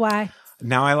deferential why.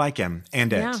 Now I like him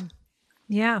and it.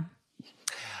 Yeah.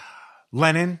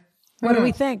 Lennon. What do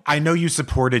we think? I know you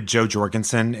supported Jo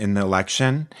Jorgensen in the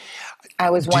election. I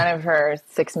was one of her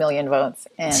 6 million votes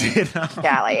in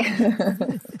Cali.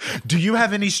 Do you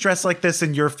have any stress like this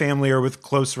in your family or with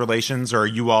close relations, or are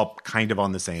you all kind of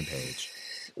on the same page?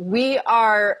 We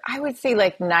are, I would say,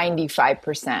 like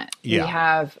 95%.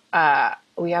 Yeah.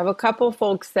 We have a couple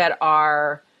folks that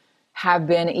have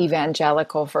been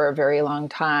evangelical for a very long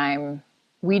time.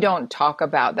 We don't talk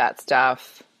about that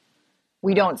stuff.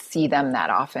 We don't see them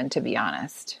that often, to be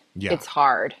honest. Yeah. It's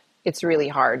hard. It's really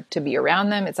hard to be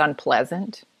around them. It's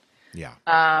unpleasant. Yeah.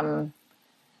 I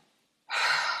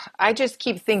just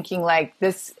keep thinking like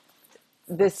this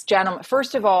gentleman,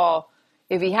 first of all,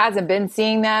 if he hasn't been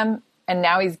seeing them and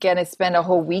now he's going to spend a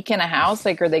whole week in a house,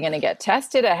 like, are they going to get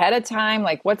tested ahead of time?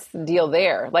 Like, what's the deal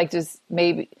there? Like, just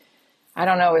maybe, I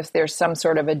don't know if there's some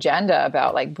sort of agenda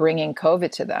about like bringing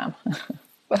COVID to them,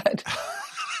 but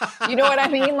you know what I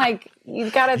mean? Like,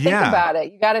 you've got to think about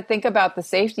it. You got to think about the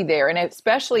safety there. And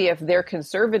especially if they're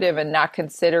conservative and not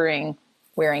considering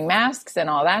wearing masks and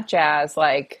all that jazz,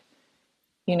 like,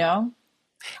 you know?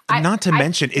 Not to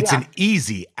mention, it's an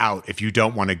easy out if you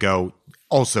don't want to go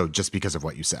also just because of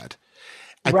what you said.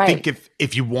 I think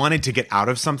if you wanted to get out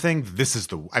of something,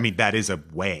 that is a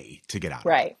way to get out.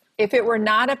 Right. If it were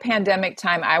not a pandemic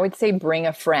time, I would say bring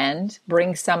a friend,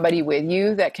 bring somebody with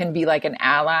you that can be like an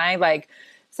ally, like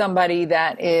somebody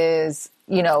that is,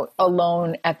 you know,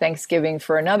 alone at Thanksgiving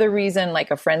for another reason,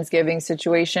 like a Friendsgiving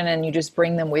situation, and you just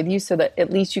bring them with you so that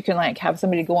at least you can like have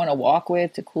somebody to go on a walk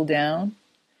with to cool down.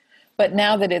 But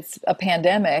now that it's a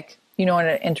pandemic, you don't want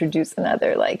to introduce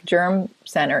another like germ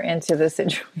center into the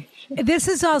situation. This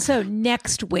is also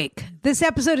next week. This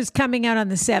episode is coming out on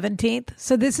the 17th.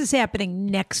 So this is happening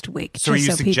next week. So are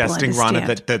you suggesting, Ronna,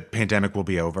 that the pandemic will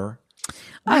be over?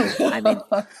 Oh, I mean,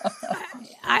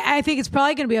 I think it's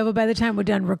probably going to be over by the time we're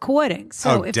done recording.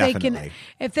 So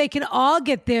if they can all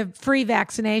get their free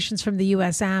vaccinations from the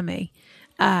U.S. Army,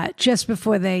 just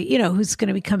before they, you know, who's going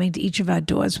to be coming to each of our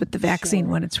doors with the vaccine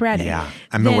when it's ready. Yeah,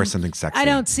 I'm going to wear something sexy. I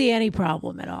don't see any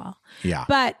problem at all. Yeah.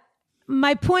 But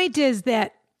my point is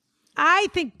that I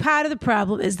think part of the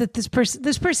problem is that this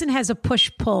person has a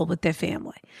push-pull with their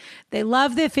family. They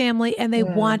love their family and they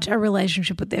want a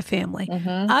relationship with their family.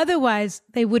 Mm-hmm. Otherwise,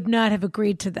 they would not have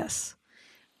agreed to this.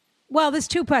 Well, there's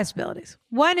two possibilities.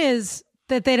 One is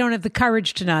that they don't have the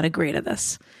courage to not agree to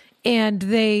this. And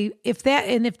if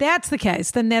that's the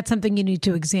case, then that's something you need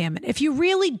to examine. If you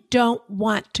really don't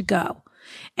want to go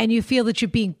and you feel that you're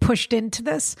being pushed into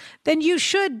this, then you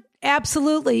should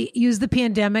absolutely use the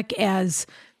pandemic as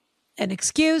an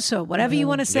excuse or whatever you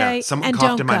want to say. Yeah, someone and coughed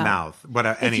don't in my go. mouth.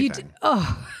 Anything.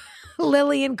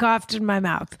 Lillian coughed in my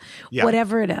mouth. Yeah.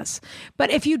 Whatever it is.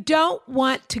 But if you don't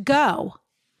want to go,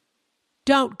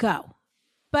 don't go.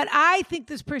 But I think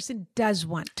this person does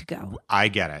want to go. I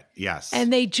get it. Yes.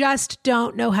 And they just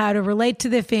don't know how to relate to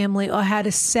their family or how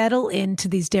to settle into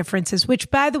these differences,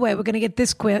 which, by the way, we're going to get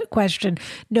this question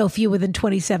no fewer than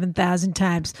 27,000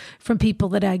 times from people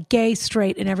that are gay,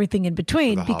 straight, and everything in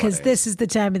between, because holidays. This is the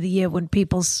time of the year when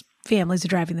people's families are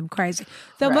driving them crazy.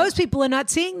 Though most people are not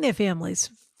seeing their families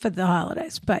for the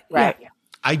holidays. But yeah.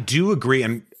 I do agree.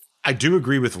 And I do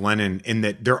agree with Lennon in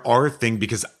that there are things,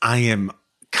 because I am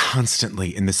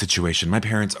constantly in this situation. My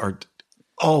parents are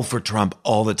all for Trump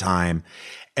all the time.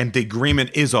 And the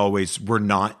agreement is always, we're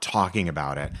not talking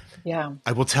about it. Yeah.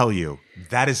 I will tell you,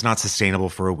 that is not sustainable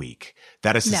for a week.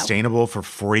 That is sustainable for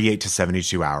 48 to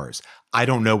 72 hours. I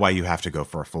don't know why you have to go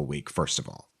for a full week, first of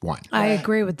all. One. I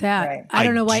agree with that. Right. I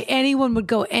don't know why anyone would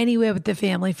go anywhere with their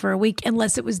family for a week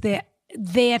unless it was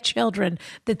their children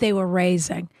that they were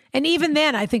raising. And even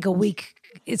then, I think a week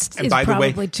is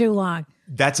probably too long.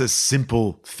 That's a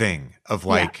simple thing of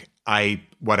like, I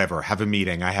have a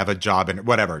meeting, I have a job and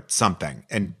whatever, something.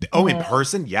 And in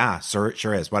person? Yeah, sure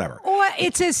is, whatever. Or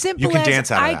it's as simple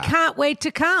as I can't wait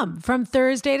to come from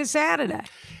Thursday to Saturday.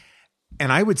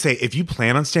 And I would say if you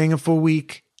plan on staying a full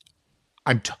week,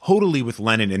 I'm totally with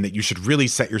Lennon in that you should really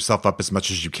set yourself up as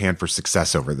much as you can for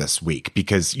success over this week,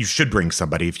 because you should bring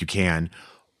somebody if you can.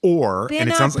 Or they're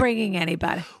not bringing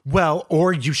anybody. Well,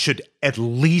 or you should at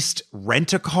least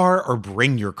rent a car or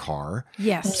bring your car.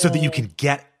 Yes. So that you can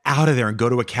get out of there and go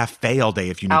to a cafe all day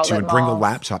if you need to and bring a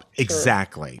laptop. Sure.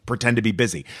 Exactly. Pretend to be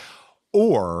busy.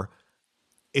 Or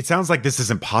it sounds like this is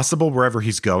impossible wherever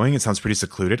he's going. It sounds pretty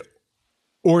secluded.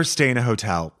 Or stay in a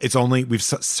hotel. It's only, we've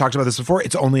talked about this before,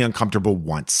 it's only uncomfortable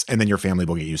once and then your family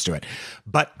will get used to it.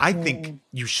 But I think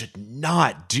you should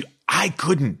not I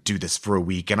couldn't do this for a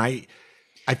week. And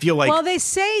I feel like... Well, they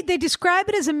describe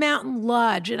it as a mountain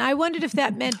lodge, and I wondered if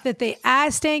that meant that they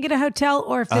are staying at a hotel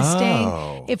or if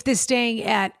they're staying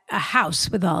at a house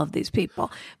with all of these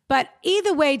people. But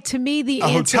either way, to me, the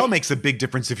hotel makes a big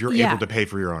difference if you're able to pay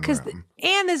for your own room.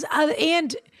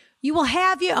 And you will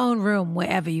have your own room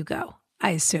wherever you go,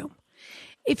 I assume.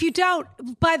 If you don't,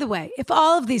 by the way, if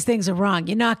all of these things are wrong,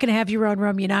 you're not going to have your own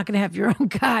room, you're not going to have your own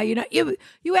car, you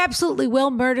absolutely will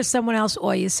murder someone else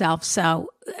or yourself. So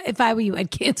if I were you,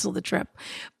 I'd cancel the trip.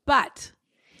 But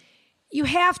you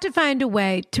have to find a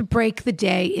way to break the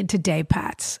day into day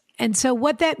parts. And so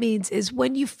what that means is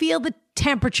when you feel the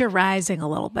temperature rising a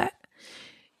little bit,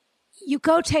 you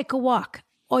go take a walk.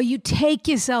 Or you take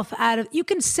yourself out of, you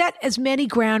can set as many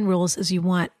ground rules as you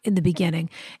want in the beginning.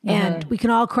 And we can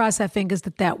all cross our fingers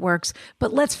that works.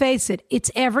 But let's face it,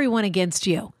 it's everyone against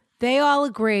you. They all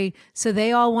agree. So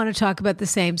they all want to talk about the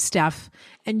same stuff.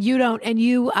 And you don't, and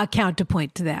you are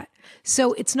counterpoint to that.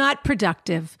 So it's not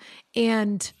productive.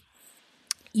 And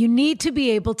you need to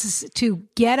be able to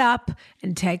get up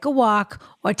and take a walk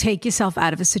or take yourself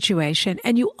out of a situation.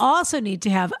 And you also need to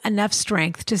have enough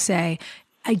strength to say,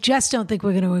 I just don't think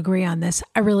we're going to agree on this.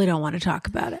 I really don't want to talk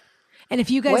about it. And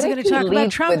if you guys are going to talk about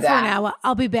Trump for an hour,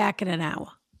 I'll be back in an hour.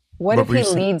 What if he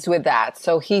leads with that?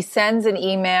 So he sends an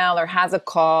email or has a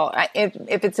call.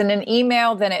 If it's in an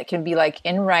email, then it can be like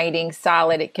in writing,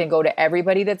 solid. It can go to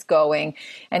everybody that's going.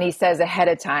 And he says ahead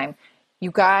of time, you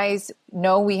guys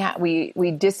know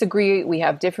we disagree. We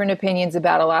have different opinions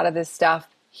about a lot of this stuff.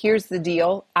 Here's the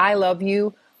deal. I love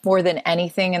you more than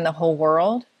anything in the whole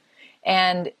world.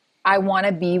 And I want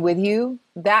to be with you.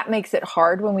 That makes it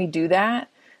hard when we do that.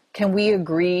 Can we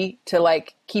agree to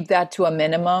keep that to a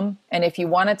minimum? And if you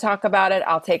want to talk about it,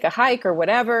 I'll take a hike or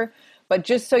whatever. But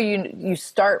just so you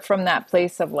start from that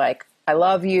place of I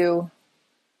love you.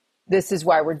 This is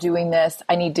why we're doing this.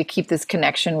 I need to keep this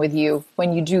connection with you.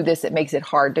 When you do this, it makes it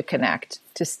hard to connect,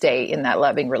 to stay in that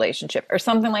loving relationship or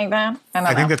something like that.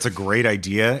 I think that's a great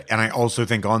idea. And I also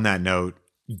think on that note,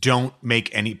 don't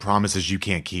make any promises you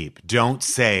can't keep. Don't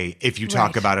say, if you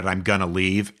talk about it, I'm going to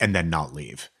leave and then not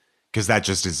leave, because that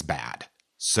just is bad.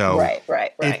 So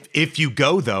right. If you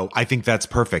go, though, I think that's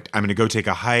perfect. I'm going to go take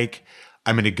a hike.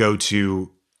 I'm going to go to,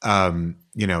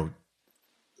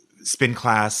 spin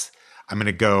class. I'm going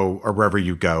to go, or wherever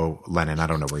you go, Lennon, I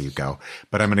don't know where you go,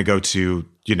 but I'm going to go to,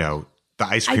 the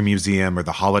ice cream museum or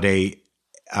the holiday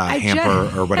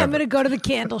hamper or whatever. I'm going to go to the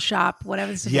candle shop,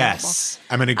 whatever's available. Yes.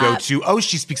 I'm going to go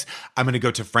I'm going to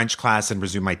go to French class and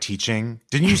resume my teaching.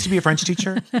 Didn't you used to be a French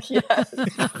teacher? Yes.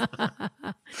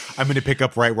 I'm going to pick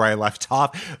up right where I left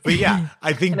off. But yeah,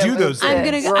 I think do those. I'm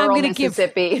going to give,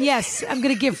 yes, I'm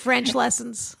going to give French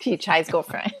lessons. Teach high school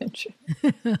French.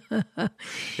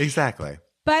 Exactly.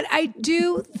 But I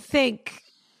do think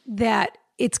that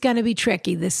it's going to be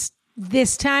tricky this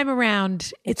time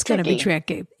around. It's going to be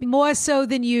tricky. More so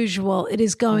than usual, it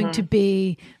is going to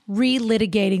be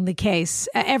relitigating the case.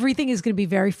 Everything is going to be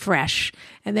very fresh,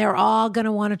 and they're all going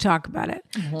to want to talk about it.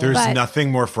 There's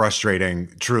nothing more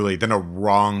frustrating, truly, than a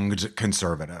wronged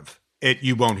conservative.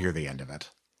 You won't hear the end of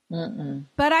it.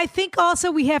 But I think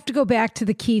also we have to go back to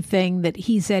the key thing that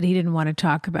he said he didn't want to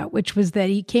talk about, which was that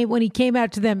when he came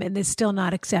out to them and they're still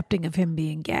not accepting of him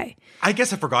being gay. I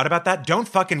guess I forgot about that. Don't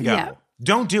fucking go. Yeah.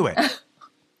 Don't do it.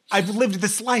 I've lived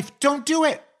this life. Don't do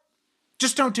it.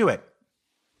 Just don't do it.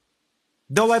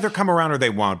 They'll either come around or they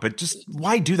won't, but just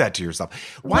why do that to yourself?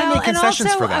 Why make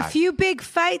concessions for that? A few big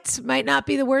fights might not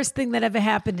be the worst thing that ever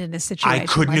happened in a situation. I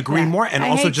couldn't agree more. And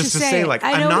also just to say,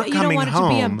 I'm not coming home. You don't want it to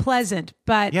be unpleasant,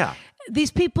 but these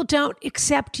people don't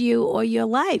accept you or your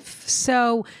life.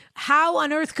 So how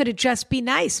on earth could it just be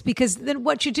nice? Because then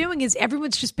what you're doing is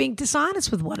everyone's just being dishonest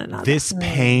with one another. This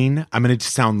pain, I'm going to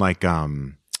sound like,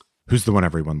 who's the one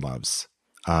everyone loves?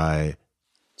 Jonathan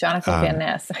Van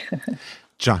Ness.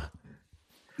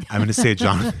 I'm going to say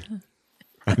Jonathan.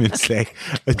 I'm going to say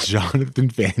a Jonathan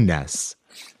Van Ness.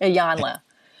 Iyanla.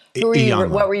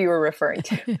 What were you referring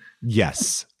to?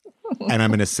 Yes. And I'm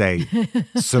going to say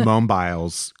Simone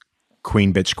Biles,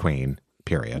 Queen Bitch Queen,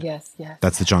 period. Yes.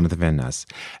 That's the Jonathan Van Ness.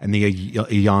 And the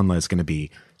Iyanla is going to be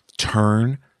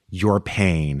turn your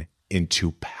pain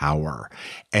into power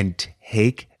and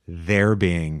take their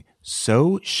being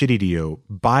so shitty to you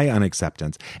by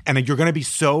unacceptance. And you're going to be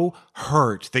so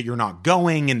hurt that you're not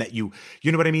going and that you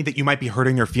know what I mean? That you might be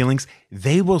hurting their feelings.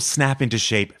 They will snap into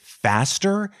shape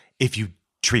faster if you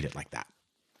treat it like that.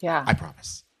 Yeah. I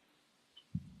promise.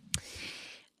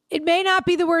 It may not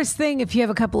be the worst thing if you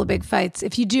have a couple of big fights.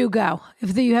 If you do go,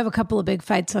 if you have a couple of big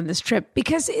fights on this trip,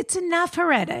 because it's enough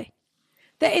already.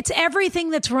 It's everything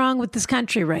that's wrong with this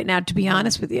country right now, to be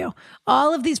honest with you.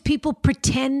 All of these people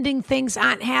pretending things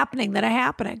aren't happening that are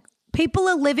happening. People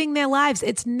are living their lives.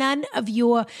 It's none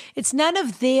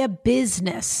of their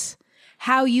business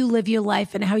how you live your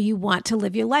life and how you want to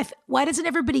live your life. Why doesn't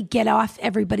everybody get off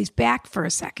everybody's back for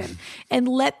a second and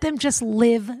let them just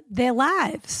live their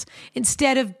lives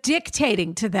instead of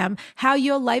dictating to them how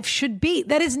your life should be?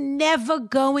 That is never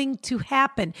going to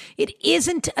happen. It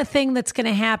isn't a thing that's going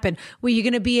to happen where you're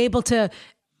going to be able to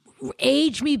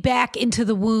age me back into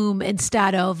the womb and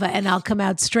start over and I'll come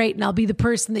out straight and I'll be the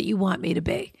person that you want me to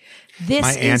be. My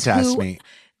aunt asked me.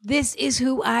 This is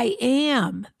who I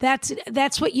am.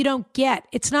 That's what you don't get.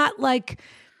 It's not like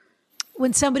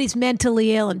when somebody's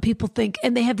mentally ill and people think,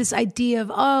 and they have this idea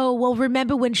of, oh, well,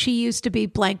 remember when she used to be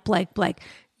blank, blank, blank.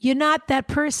 You're not that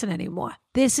person anymore.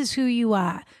 This is who you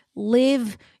are.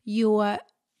 Live your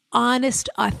honest,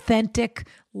 authentic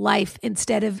life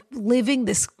instead of living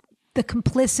the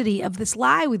complicity of this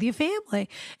lie with your family.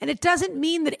 And it doesn't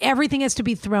mean that everything has to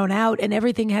be thrown out and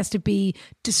everything has to be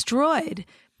destroyed.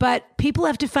 But people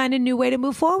have to find a new way to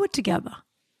move forward together,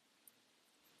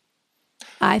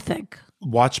 I think.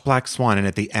 Watch Black Swan, and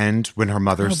at the end, when her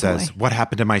mother says, "What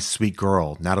happened to my sweet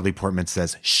girl?" Natalie Portman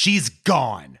says, "She's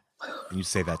gone." And you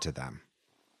say that to them.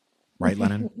 Right,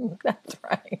 Lennon? That's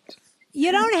right.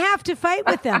 You don't have to fight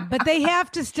with them, but they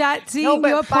have to start seeing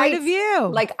your point of view.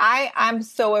 Like, I'm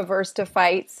so averse to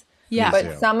fights. Yeah.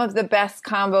 But some of the best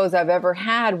combos I've ever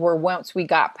had were once we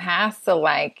got past the,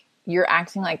 like, you're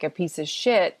acting like a piece of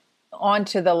shit,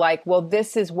 onto the, like, well,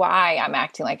 this is why I'm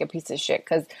acting like a piece of shit,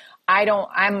 because I don't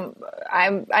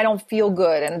feel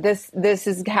good, and this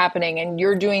is happening, and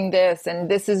you're doing this, and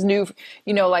this is new,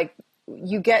 like,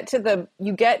 you get to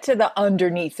the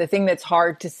underneath, the thing that's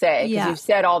hard to say, because you've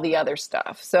said all the other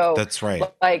stuff. So that's right.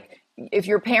 Like, if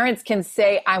your parents can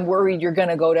say, I'm worried you're going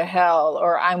to go to hell,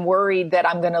 or I'm worried that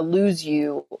I'm going to lose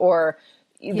you, or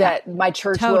that my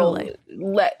church will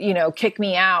kick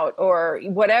me out, or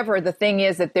whatever the thing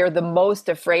is that they're the most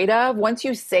afraid of. Once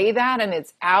you say that and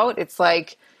it's out, it's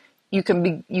like you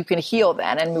can heal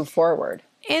then and move forward.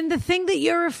 And the thing that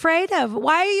you're afraid of,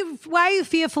 why are you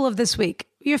fearful of this week?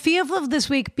 You're fearful of this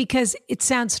week because it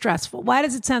sounds stressful. Why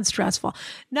does it sound stressful?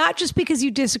 Not just because you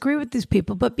disagree with these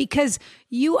people, but because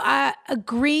you are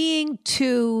agreeing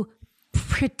to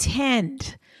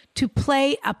pretend to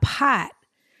play a part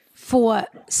for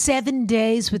 7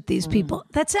 days with these people.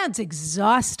 That sounds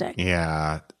exhausting.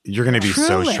 Yeah. You're going to be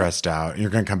so stressed out. You're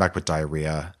going to come back with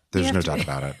diarrhea. There's no doubt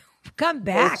about it. Come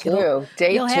back. Day two.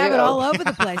 You'll have it all over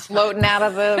the place. Floating out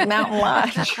of the mountain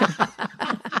lodge.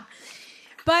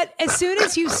 But as soon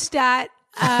as you start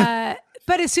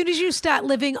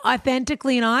living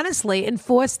authentically and honestly and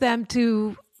force them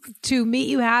to meet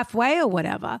you halfway or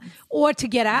whatever, or to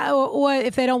get out, or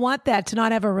if they don't want that, to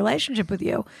not have a relationship with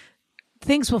you,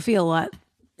 things will feel a lot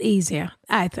easier,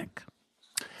 I think.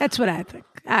 That's what I think.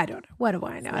 I don't know. What do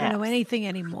I know? I don't know anything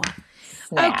anymore.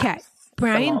 Snaps. Okay.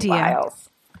 Brian Deere.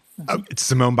 It's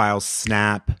Simone Biles,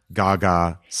 Snap,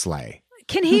 Gaga, Slay.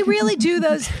 Can he really do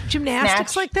those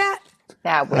gymnastics like that?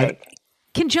 That wig.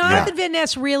 Can Jonathan Van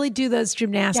Ness really do those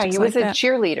gymnastics? Yeah, he was a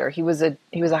cheerleader. He was a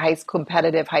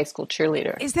competitive high school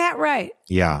cheerleader. Is that right?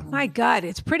 Yeah. My God,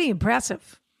 it's pretty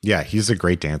impressive. Yeah, he's a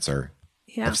great dancer.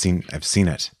 Yeah. I've seen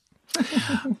it.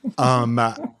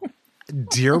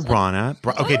 Dear Rana,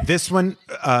 okay, this one,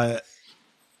 I'm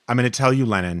going to tell you,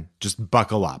 Lennon, just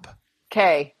buckle up.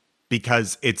 Okay.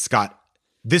 Because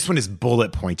this one is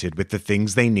bullet pointed with the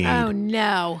things they need. Oh,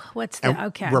 no.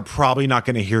 Okay. We're probably not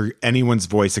going to hear anyone's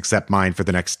voice except mine for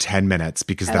the next 10 minutes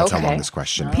because that's how long this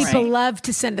question is. People love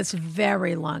to send us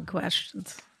very long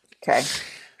questions. Okay.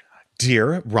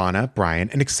 Dear Rana, Brian,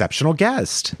 an exceptional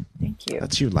guest. Thank you.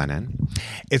 That's you, Lennon.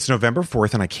 It's November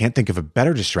 4th, and I can't think of a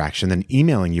better distraction than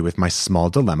emailing you with my small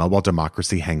dilemma while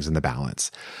democracy hangs in the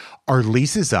balance. Our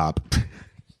lease is up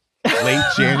late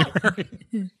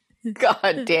January.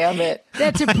 God damn it.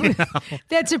 That's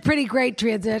a pretty great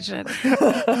transition.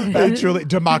 Truly,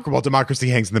 democracy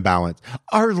hangs in the balance.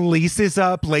 Our lease is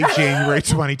up late January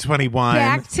 2021.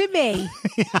 Back to me.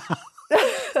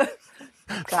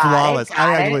 Flawless.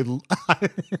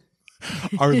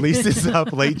 Our lease is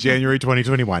up late January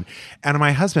 2021, and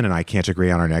my husband and I can't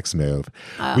agree on our next move.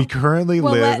 We currently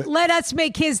live. Let us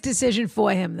make his decision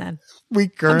for him then. We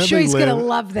currently I'm sure he's going to live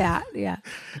love that. Yeah.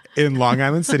 in Long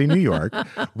Island City, New York.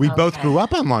 We both grew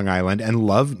up on Long Island and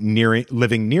love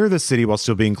living near the city while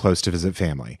still being close to visit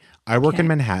family. I work in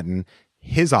Manhattan.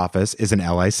 His office is in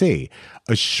LIC,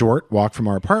 a short walk from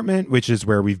our apartment, which is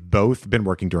where we've both been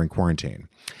working during quarantine.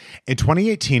 In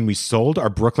 2018, we sold our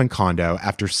Brooklyn condo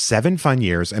after 7 fun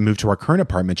years and moved to our current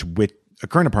apartment, a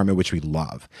current apartment, which we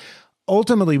love.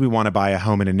 Ultimately, we want to buy a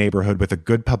home in a neighborhood with a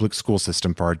good public school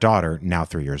system for our daughter, now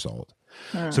 3 years old.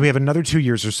 So we have another 2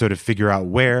 years or so to figure out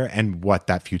where and what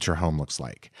that future home looks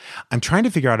like. I'm trying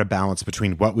to figure out a balance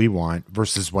between what we want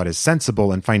versus what is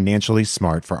sensible and financially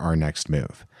smart for our next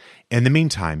move. In the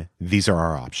meantime, these are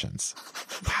our options.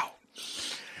 Wow.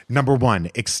 Number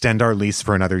 1, extend our lease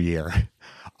for another year.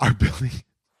 Our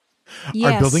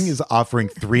building is offering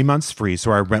 3 months free,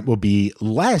 so our rent will be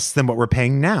less than what we're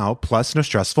paying now, plus no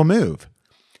stressful move.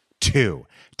 2,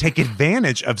 take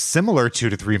advantage of similar 2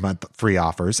 to 3 month free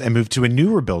offers and move to a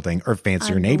newer building or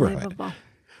fancier neighborhood.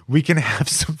 We can have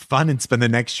some fun and spend the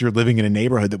next year living in a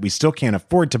neighborhood that we still can't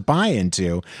afford to buy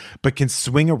into, but can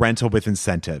swing a rental with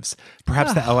incentives.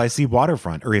 Perhaps the LIC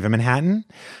waterfront or even Manhattan.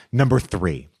 Number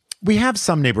 3, we have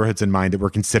some neighborhoods in mind that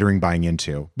we're considering buying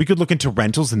into. We could look into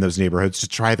rentals in those neighborhoods to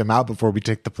try them out before we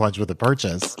take the plunge with a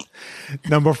purchase.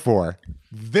 Number 4,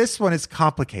 this one is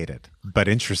complicated, but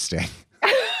interesting.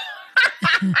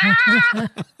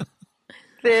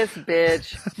 This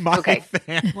bitch.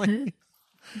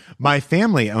 My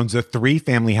family owns a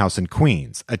 3-family house in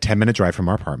Queens, a 10-minute drive from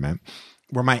our apartment,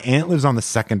 where my aunt lives on the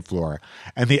 2nd floor,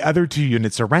 and the other 2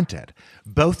 units are rented.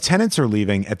 Both tenants are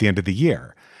leaving at the end of the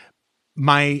year.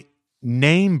 My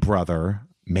name brother,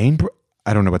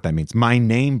 I don't know what that means. My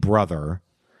name brother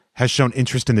has shown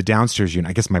interest in the downstairs unit.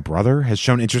 I guess my brother has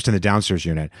shown interest in the downstairs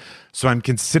unit. So I'm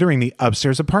considering the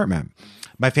upstairs apartment.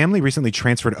 My family recently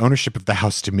transferred ownership of the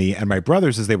house to me and my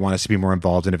brothers as they want us to be more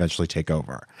involved and eventually take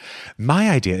over.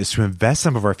 My idea is to invest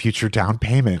some of our future down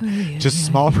payment to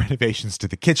small renovations to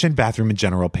the kitchen, bathroom, and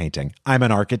general painting. I'm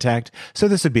an architect, so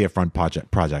this would be a fun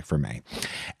project for me.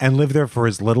 And live there for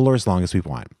as little or as long as we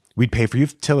want. We'd pay for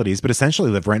utilities, but essentially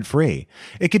live rent-free.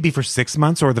 It could be for 6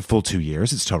 months or the full 2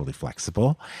 years. It's totally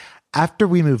flexible. After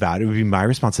we move out, it would be my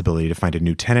responsibility to find a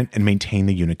new tenant and maintain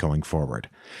the unit going forward.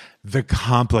 The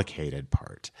complicated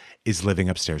part is living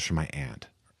upstairs from my aunt,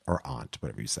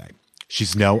 whatever you say.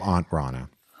 She's no Aunt Rana.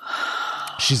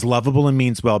 She's lovable and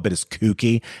means well, but is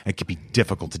kooky and can be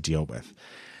difficult to deal with.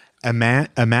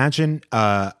 Imagine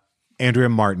Andrea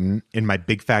Martin in My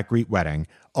Big Fat Greek Wedding.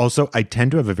 Also, I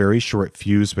tend to have a very short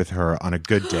fuse with her on a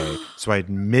good day, so I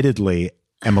admittedly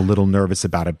am a little nervous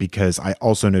about it because I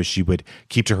also know she would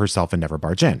keep to herself and never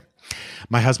barge in.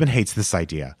 My husband hates this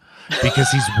idea because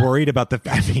he's worried about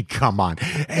come on.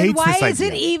 Why is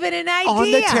it even an idea?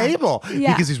 On the table.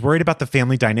 Yeah. Because he's worried about the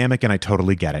family dynamic, and I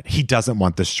totally get it. He doesn't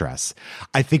want the stress.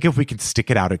 I think if we can stick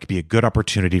it out, it could be a good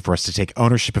opportunity for us to take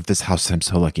ownership of this house that I'm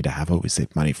so lucky to have. Always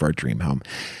save money for our dream home.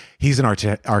 He's an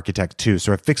architect too,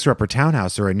 so a fixer-upper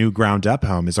townhouse or a new ground-up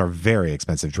home is our very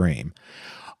expensive dream.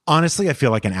 Honestly, I feel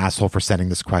like an asshole for sending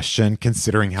this question,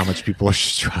 considering how much people are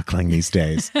struggling these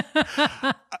days.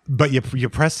 But you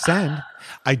press send.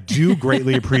 I do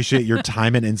greatly appreciate your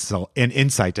time and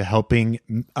insight to helping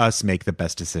us make the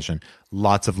best decision.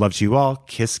 Lots of love to you all.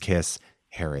 Kiss, kiss,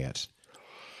 Harriet.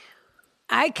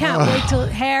 I can't wait till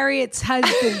Harriet's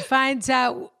husband finds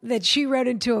out that she wrote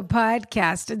into a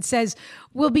podcast and says,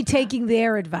 we'll be taking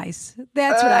their advice.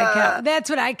 That's what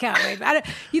I can't wait.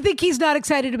 You think he's not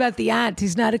excited about the aunt?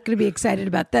 He's not going to be excited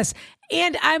about this.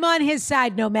 And I'm on his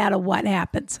side no matter what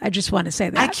happens. I just want to say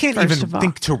that. I can't even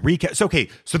think to recap.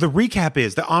 So the recap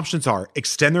is the options are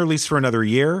extend their lease for another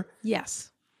year.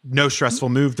 Yes. No stressful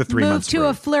move, the 3 months. Move to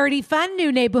a flirty, fun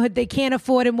new neighborhood they can't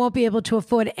afford and won't be able to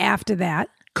afford after that.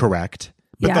 Correct.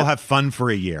 But they'll have fun for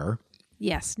a year.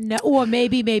 Yes. No, or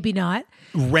maybe not.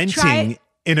 Renting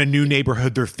in a new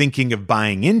neighborhood they're thinking of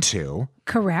buying into.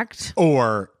 Correct.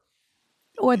 Or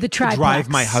the triplex. Drive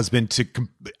my husband to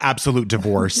absolute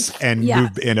divorce and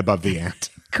move in above the aunt.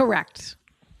 Correct.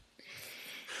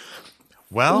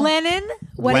 Well, Lennon,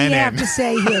 what do you have to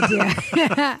say here, dear?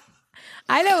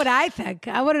 I know what I think.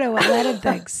 I want to know what Lennon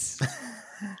thinks.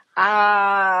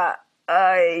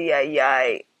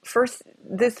 First,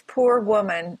 this poor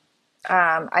woman,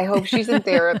 I hope she's in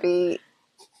therapy.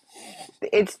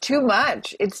 It's too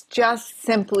much. It's just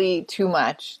simply too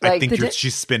much. I think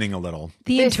she's spinning a little.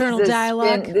 The internal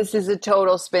dialogue. This is a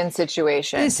total spin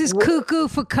situation. This is cuckoo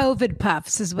for COVID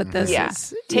puffs is what this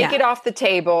is. Take it off the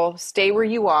table. Stay where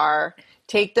you are.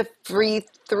 Take the free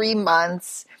 3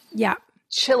 months. Yeah.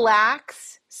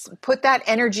 Chillax. Put that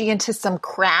energy into some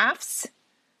crafts.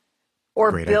 Or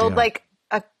Great build idea.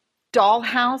 a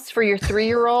dollhouse for your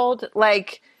 3-year-old.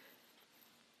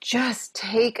 Just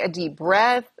take a deep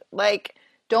breath.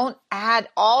 Don't add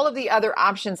all of the other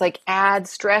options, add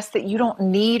stress that you don't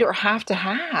need or have to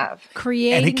have.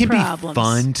 Creating and it can problems. be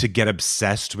fun to get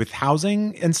obsessed with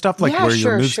housing and stuff where sure,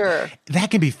 you're moving. sure.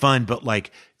 That can be fun, but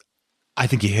I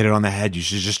think you hit it on the head. You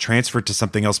should just transfer it to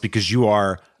something else because you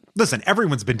are listen,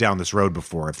 everyone's been down this road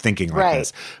before of thinking like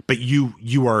this, but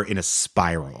you are in a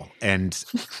spiral, and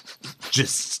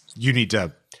just you need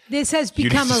to. This has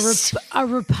become a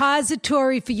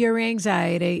repository for your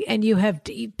anxiety, and you have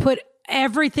put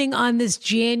everything on this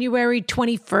January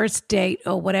 21st date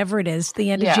or whatever it is,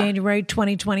 the end of January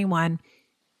 2021.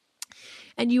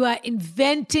 And you are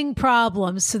inventing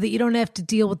problems so that you don't have to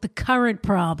deal with the current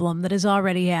problem that is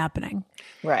already happening.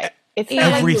 Right.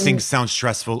 Everything sounds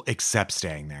stressful except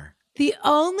staying there. The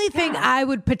only thing I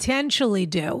would potentially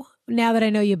do, now that I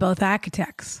know you're both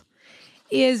architects,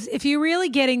 is if you're really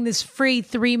getting this free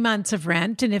 3 months of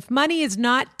rent, and if money is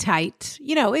not tight,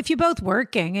 if you're both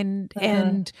working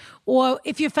and or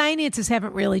if your finances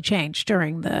haven't really changed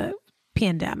during the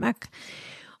pandemic,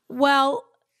 well,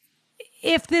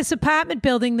 if this apartment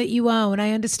building that you own,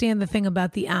 I understand the thing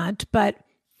about the aunt, but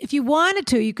if you wanted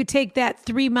to, you could take that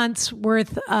 3 months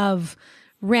worth of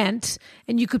rent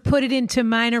and you could put it into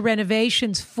minor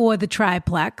renovations for the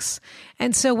triplex.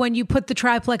 And so when you put the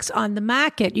triplex on the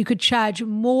market, you could charge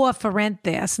more for rent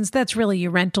there, since that's really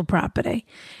your rental property.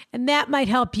 And that might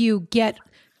help you get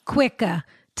quicker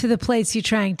to the place you're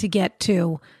trying to get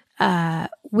to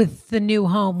with the new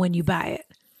home when you buy it.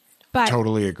 But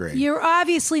totally agree. You're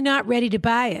obviously not ready to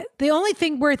buy it. The only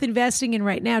thing worth investing in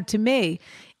right now, to me,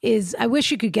 is I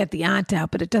wish you could get the aunt out,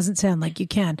 but it doesn't sound like you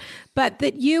can. But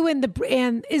that you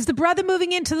and is the brother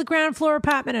moving into the ground floor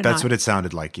apartment or That's not? what it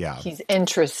sounded like, yeah. He's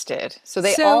interested. So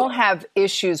they all have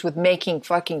issues with making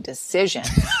fucking decisions.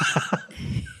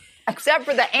 Except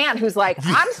for the aunt who's like,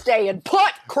 I'm staying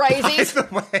put, crazy.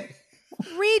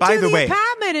 Redo the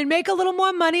apartment and make a little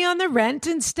more money on the rent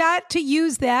and start to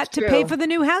use that to pay for the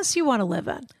new house you want to live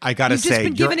in. I got to say,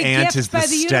 your aunt is the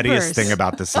steadiest thing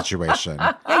about this situation.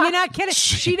 Yeah, you're not kidding.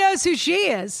 She knows who she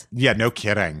is. Yeah, no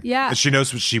kidding. Yeah. And she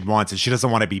knows what she wants, and she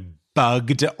doesn't want to be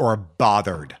bugged or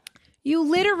bothered. You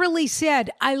literally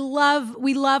said, we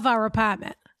love our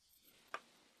apartment.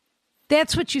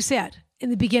 That's what you said in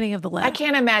the beginning of the letter. I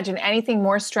can't imagine anything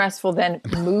more stressful than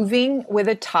moving with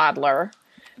a toddler.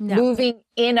 No. Moving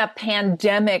in a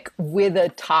pandemic with a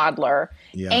toddler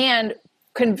and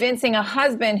convincing a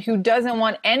husband who doesn't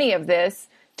want any of this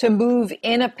to move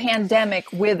in a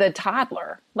pandemic with a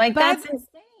toddler. That's insane.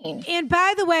 And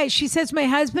by the way, she says, my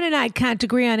husband and I can't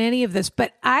agree on any of this,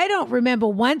 but I don't remember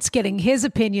once getting his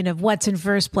opinion of what's in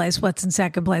first place, what's in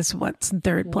second place, what's in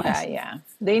third place. Yeah.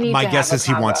 They need My guess is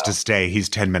he wants to stay. He's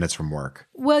 10 minutes from work.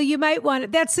 Well, you might want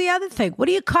it. That's the other thing. What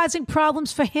are you causing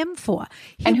problems for him for?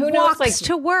 He and who walks knows,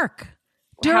 to work.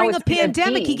 During a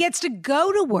pandemic, he gets to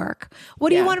go to work. What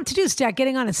do you want him to do? Start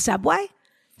getting on a subway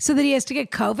so that he has to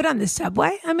get COVID on the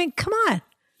subway? I mean, come on.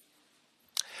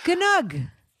 Gnug.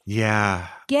 Yeah.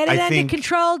 Get it under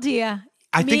control, dear.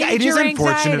 I think it is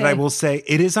unfortunate. I will say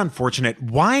it is unfortunate.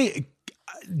 Why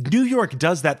New York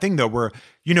does that thing though, where,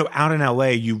 out in LA,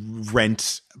 you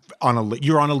rent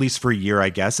you're on a lease for a year, I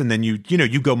guess. And then you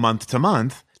go month to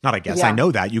month. Not, I guess, I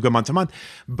know that you go month to month,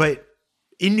 but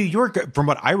in New York, from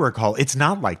what I recall, it's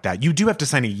not like that. You do have to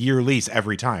sign a year lease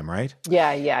every time, right?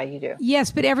 Yeah, you do.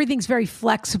 Yes, but everything's very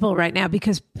flexible right now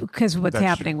because of what's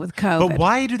happening with COVID. But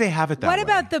why do they have it that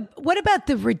way? What about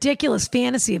the ridiculous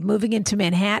fantasy of moving into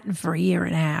Manhattan for a year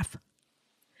and a half?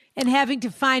 And having to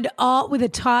find with a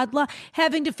toddler,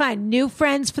 having to find new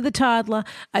friends for the toddler,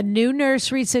 a new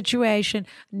nursery situation,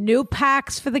 new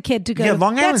packs for the kid to go to. Yeah,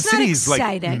 Long Island City is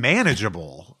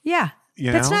manageable. Yeah.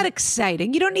 That's not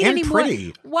exciting. You don't need any more.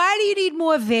 Why do you need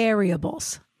more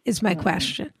variables is my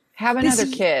question. Have another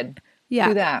kid. Yeah.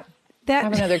 Do that.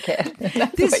 Have another kid.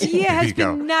 This year has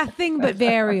been nothing but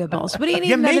variables. What do you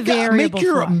need another variable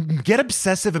for? Get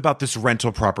obsessive about this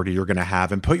rental property you're going to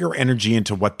have and put your energy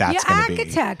into what that's going to be.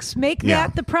 Architects, make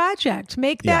that the project.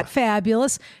 Make that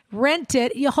fabulous. Rent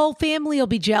it. Your whole family will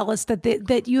be jealous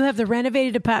that you have the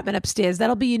renovated apartment upstairs.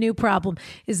 That'll be your new problem,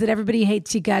 is that everybody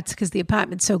hates your guts because the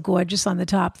apartment's so gorgeous on the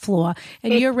top floor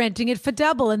and you're renting it for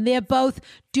double. And they're both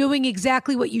doing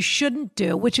exactly what you shouldn't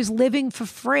do, which is living for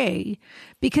free,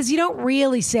 because you don't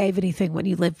really save anything when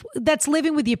you live. That's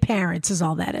living with your parents is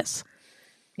all that is.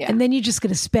 Yeah. And then you're just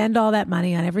going to spend all that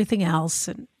money on everything else.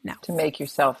 And no. To make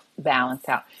yourself balance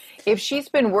out. If she's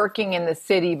been working in the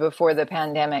city before the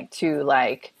pandemic too,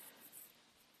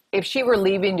 if she were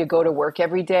leaving to go to work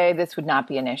every day, this would not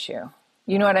be an issue.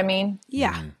 You know what I mean?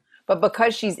 Yeah. But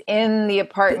because she's in the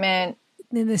apartment,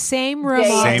 in the same room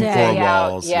all day. Same four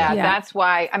walls. Yeah, that's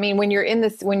why. I mean, when you're in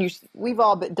this, we've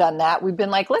all done that. We've been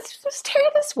like, let's just tear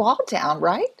this wall down,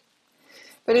 right?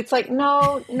 But it's like,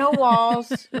 no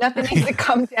walls. Nothing needs to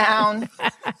come down.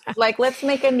 Let's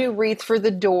make a new wreath for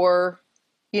the door.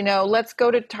 Let's go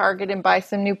to Target and buy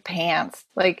some new pants.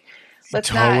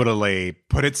 Totally.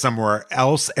 Put it somewhere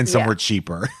else and somewhere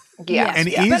cheaper. Yeah. And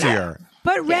easier.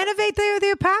 But renovate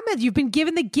the apartment. You've been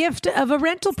given the gift of a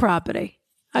rental property.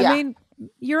 I mean,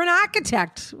 you're an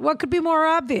architect. What could be more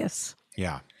obvious?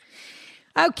 Yeah.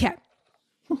 Okay.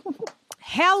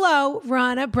 Hello,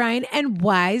 Rana, Brian, and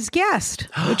wise guest,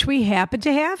 which we happen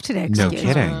to have today. No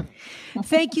kidding.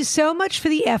 Thank you so much for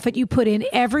the effort you put in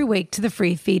every week to the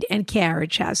Free Feed and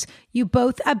Carriage House. You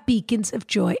both are beacons of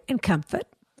joy and comfort.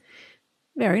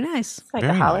 Very nice. It's like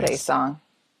Very a holiday nice. song.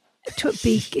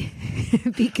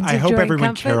 Beacons I of hope joy everyone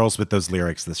and comfort. carols with those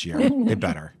lyrics this year. They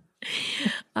better.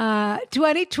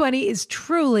 2020 is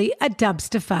truly a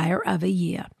dumpster fire of a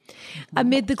year.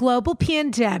 Amid the global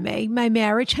pandemic, my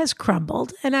marriage has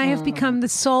crumbled and I have become the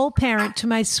sole parent to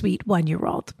my sweet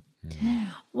 1-year-old.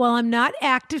 When I'm not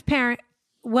active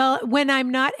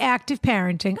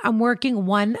parenting, I'm working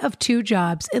one of 2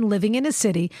 jobs and living in a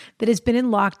city that has been in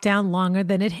lockdown longer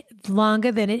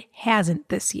than it hasn't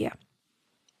this year.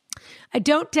 I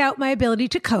don't doubt my ability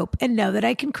to cope and know that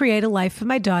I can create a life for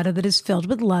my daughter that is filled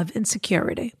with love and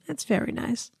security. That's very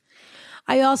nice.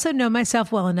 I also know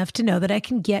myself well enough to know that I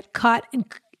can get caught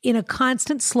in a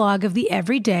constant slog of the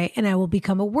everyday and I will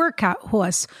become a workout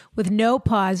horse with no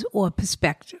pause or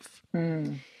perspective.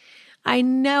 I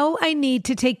know I need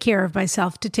to take care of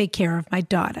myself to take care of my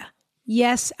daughter.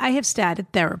 Yes, I have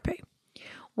started therapy.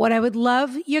 What I would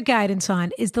love your guidance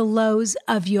on is the lows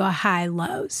of your high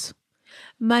lows.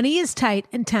 Money is tight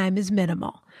and time is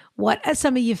minimal. What are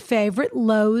some of your favorite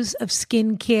lows of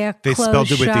skincare, They clothes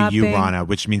spelled it with shopping? a U, Rana,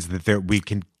 which means that we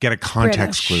can get a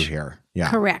context British. clue here.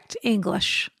 Yeah. Correct.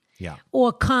 English. Yeah.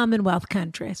 Or Commonwealth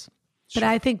countries. But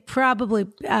I think probably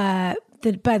by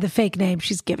the fake name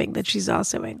she's giving that she's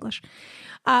also English.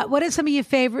 What are some of your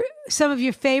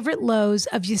favorite lows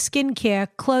of your skincare,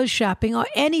 clothes shopping, or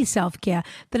any self-care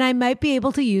that I might be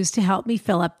able to use to help me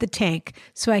fill up the tank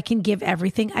so I can give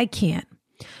everything I can?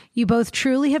 You both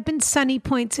truly have been sunny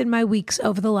points in my weeks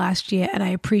over the last year, and I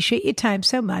appreciate your time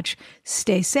so much.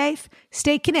 Stay safe,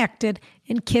 stay connected,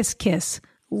 and kiss, kiss,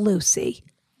 Lucy.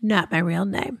 Not my real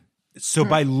name. So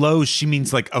by low, she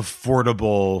means like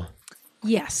affordable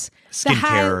Yes.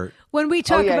 skincare. When we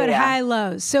talk about yeah. high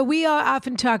lows, so we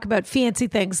often talk about fancy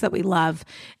things that we love,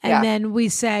 and then we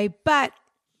say, but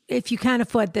if you can't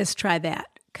afford this, try that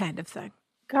kind of thing.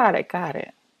 Got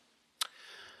it.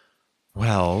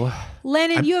 Well,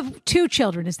 Lennon, you have 2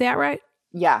 children, is that right?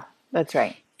 Yeah, that's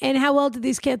right. And how old are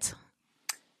these kids?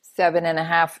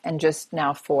 7.5 and just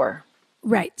now 4.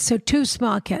 Right. So 2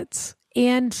 small kids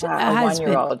and a A husband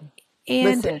 1-year-old.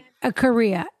 and Listen. a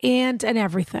career and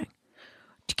everything.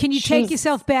 Can you take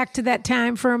yourself back to that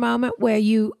time for a moment where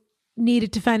you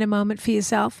needed to find a moment for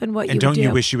yourself and what you and would don't do?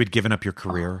 you wish you had given up your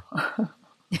career?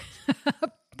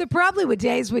 There probably were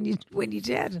days when you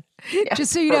did,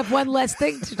 just so you'd have one less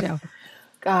thing to do.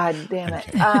 God damn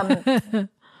it.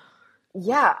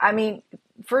 Yeah, I mean,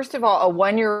 first of all, a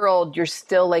 1-year-old, you're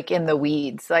still like in the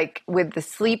weeds, like with the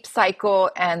sleep cycle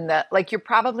and you're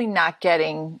probably not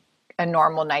getting a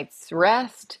normal night's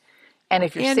rest. And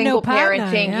if you're And single no partner,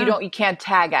 parenting, you can't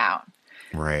tag out.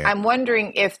 Right. I'm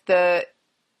wondering if the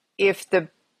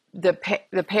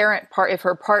parent part, if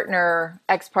her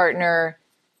ex-partner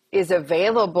is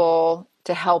available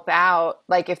to help out,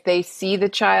 like if they see the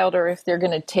child or if they're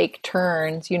going to take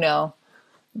turns,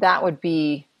 that would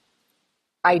be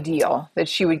ideal, that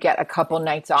she would get a couple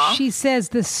nights off. She says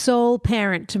the sole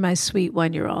parent to my sweet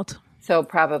 1-year-old. So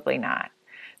probably not.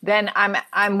 Then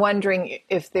I'm wondering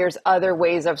if there's other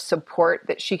ways of support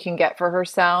that she can get for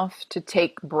herself to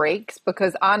take breaks,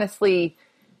 because honestly,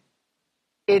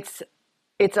 it's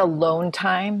alone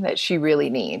time that she really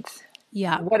needs.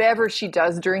 Yeah. Whatever she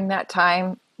does during that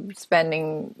time,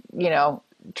 spending,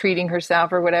 treating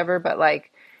herself or whatever, but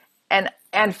and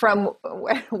from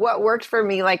what worked for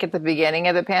me, like at the beginning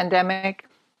of the pandemic,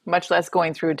 much less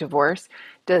going through a divorce,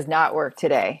 does not work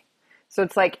today. So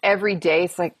it's like every day,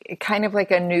 it's like kind of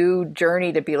like a new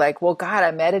journey to be like, well, God,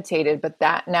 I meditated, but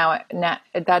that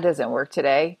that doesn't work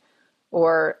today.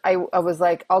 Or I was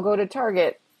like, I'll go to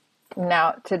Target.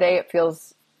 Now today it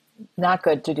feels not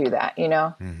good to do that,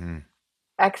 Mm-hmm.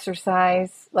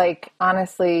 Exercise, like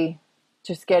honestly,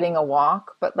 just getting a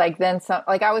walk. But then some,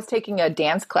 like I was taking a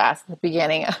dance class at the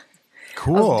beginning.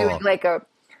 Cool. I was doing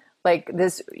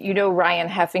this, Ryan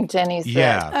Heffington, he's the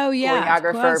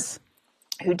choreographer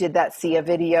who did that Sia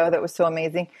video that was so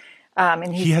amazing.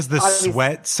 And he has the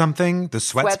sweat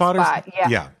spotters.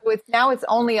 Yeah. Now it's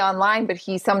only online, but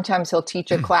he'll teach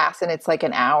a class and it's like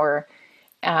an hour.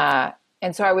 And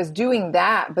so I was doing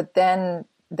that, but then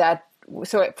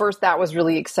so at first that was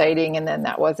really exciting. And then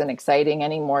that wasn't exciting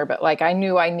anymore. But I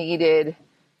knew I needed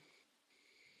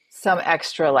some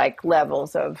extra like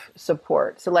levels of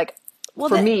support. So like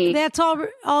for me, that's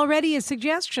already a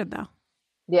suggestion though.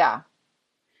 Yeah.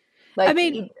 Like I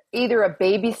mean, either a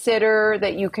babysitter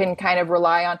that you can kind of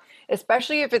rely on,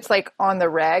 especially if it's like on the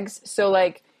regs. So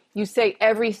like you say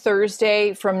every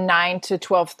Thursday from 9 to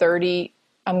 12:30,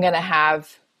 I'm going to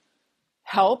have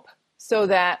help so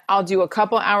that I'll do a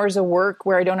couple hours of work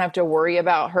where I don't have to worry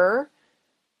about her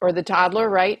or the toddler,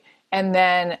 right? And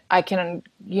then I can,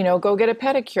 go get a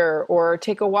pedicure or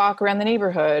take a walk around the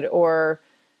neighborhood or...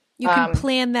 You can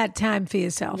plan that time for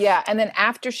yourself. Yeah. And then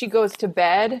after she goes to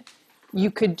bed,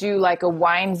 you could do like a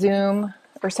wine Zoom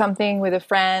or something with a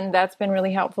friend. That's been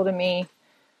really helpful to me.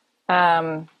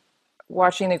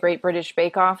 Watching the Great British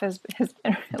Bake Off has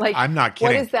been like... I'm not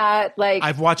kidding. What is that? Like,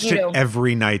 I've watched it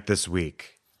every night this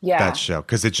week. Yeah. That show.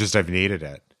 Because I've needed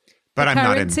it. But the I'm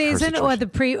not in current season or the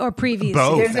previous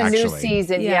Both, season? There's a new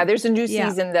season. Yeah, there's a new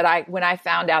season that when I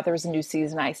found out there was a new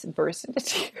season, I burst into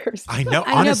tears. I know,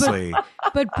 honestly.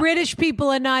 But British people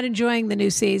are not enjoying the new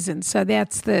season, so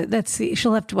that's the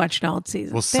she'll have to watch an old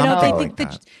season. Well,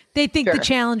 they think the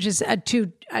challenges are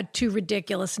too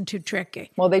ridiculous and too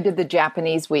tricky. Well, they did the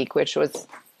Japanese week, which was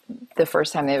the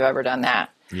first time they've ever done that.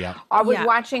 Yeah. I was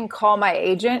watching Call My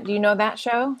Agent. Do you know that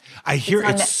show? I hear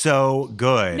it's so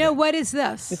good. No, what is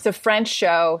this? It's a French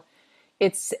show.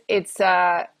 It's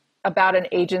about an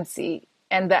agency,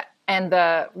 and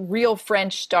the real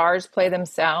French stars play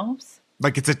themselves.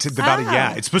 Like it's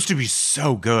about it's supposed to be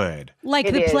so good. Like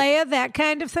The Player, that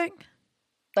kind of thing?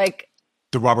 Like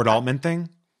the Robert Altman thing?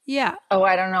 Yeah. Oh,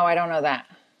 I don't know. I don't know that.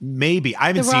 Maybe. I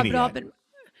haven't seen it yet.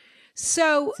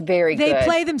 So it's very good. They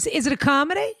play them. Is it a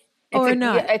comedy? Or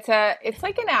not? It's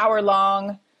like an hour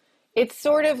long. It's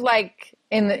sort of like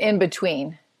in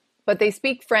between, but they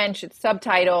speak French. It's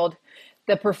subtitled.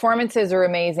 The performances are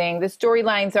amazing. The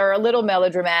storylines are a little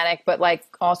melodramatic, but like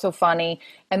also funny.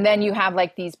 And then you have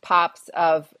like these pops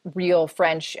of real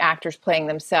French actors playing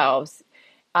themselves.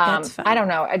 That's fun. I don't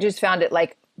know. I just found it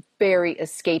like very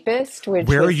escapist.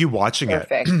 Where are you watching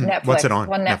perfect. it? Netflix. What's it on?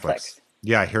 Netflix.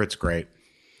 Yeah, I hear it's great.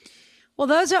 Well,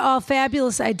 those are all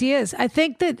fabulous ideas. I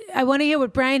think that I want to hear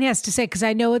what Brian has to say because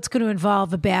I know it's going to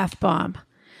involve a bath bomb.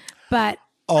 But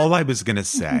all I was going to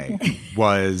say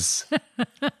was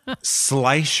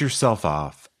slice yourself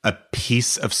off a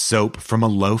piece of soap from a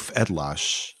loaf at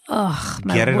Lush. Ugh,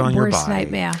 get it on your body.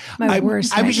 Nightmare. My worst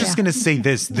nightmare. I was just going to say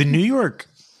this. The New York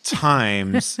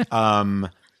Times,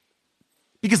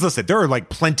 because listen, there are like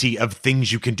plenty of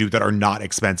things you can do that are not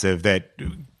expensive that,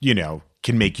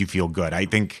 can make you feel good. I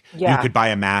think you could buy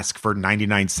a mask for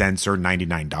 99 cents or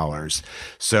 $99.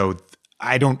 So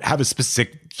I don't have a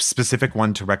specific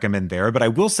one to recommend there, but I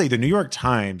will say the New York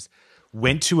Times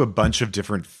went to a bunch of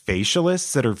different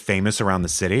facialists that are famous around the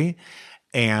city.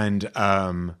 And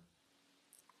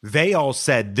they all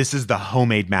said, this is the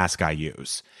homemade mask I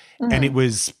use. Mm-hmm. And it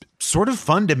was sort of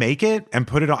fun to make it and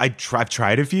put it on. I've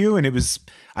tried a few and it was,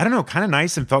 I don't know, kind of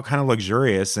nice and felt kind of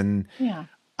luxurious. And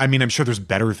I mean, I'm sure there's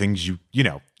better things you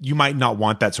might not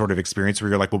want that sort of experience where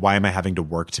you're like, well, why am I having to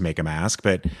work to make a mask?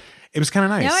 But it was kind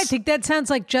of nice. No, I think that sounds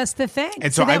like just the thing.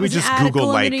 And so I would just Google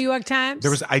like in the New York Times.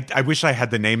 There was, I wish I had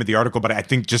the name of the article, but I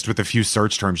think just with a few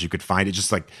search terms you could find it.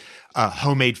 Just like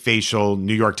homemade facial,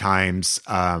 New York Times.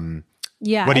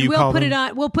 Yeah, what do you call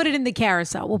them? We'll put it in the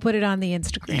carousel. We'll put it on the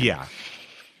Instagram. Yeah.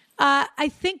 I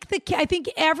think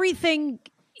everything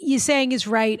you're saying is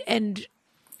right. And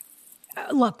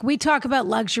look, we talk about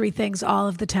luxury things all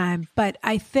of the time, but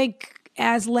I think,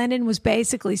 as Lennon was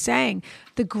basically saying,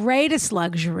 the greatest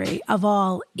luxury of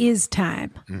all is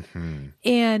time. Mm-hmm.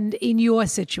 And in your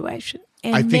situation.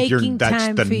 And I think that's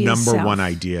time the for number yourself. one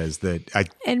idea is that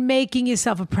and making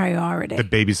yourself a priority. The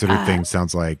babysitter thing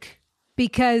sounds like.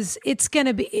 Because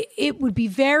it would be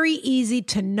very easy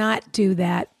to not do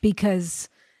that because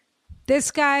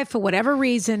this guy, for whatever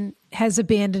reason, has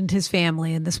abandoned his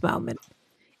family in this moment.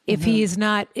 If he is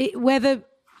not, whether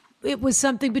it was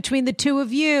something between the two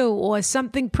of you or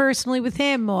something personally with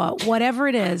him or whatever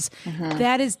it is,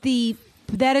 that is the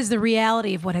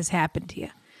reality of what has happened to you.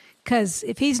 Because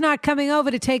if he's not coming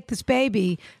over to take this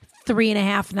baby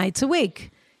 3.5 nights a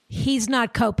week, he's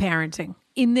not co-parenting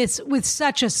in this with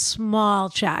such a small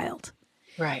child.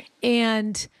 Right.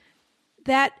 And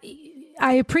that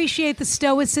I appreciate the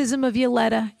stoicism of your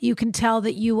letter. You can tell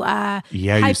that you are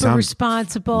hyper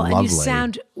responsible and you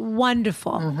sound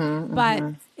wonderful. But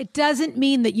it doesn't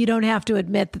mean that you don't have to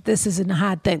admit that this isn't a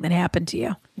hard thing that happened to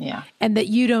you. Yeah. And that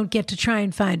you don't get to try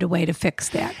and find a way to fix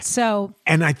that. So,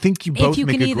 and I think you both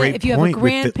make a great point. If you have a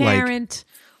grandparent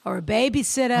or a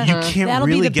babysitter, you can't that'll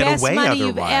really be the get best away money otherwise.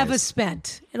 you've ever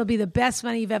spent. It'll be the best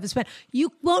money you've ever spent.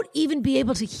 You won't even be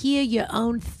able to hear your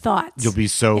own thoughts. You'll be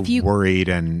so worried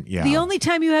and The only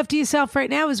time you have to yourself right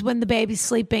now is when the baby's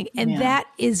sleeping, and that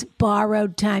is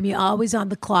borrowed time. You're always on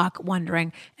the clock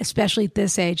wondering, especially at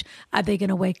this age, are they going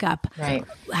to wake up? Right.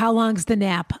 How long's the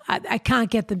nap? I can't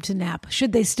get them to nap.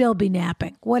 Should they still be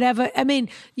napping? Whatever. I mean,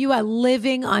 you are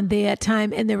living on their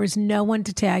time, and there is no one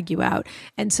to tag you out.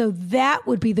 And so that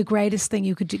would be the greatest thing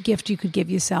gift you could give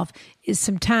yourself, is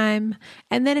some time.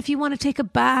 And then if you want to take a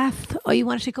bath, or you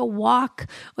want to take a walk,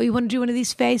 or you want to do one of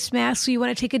these face masks, or you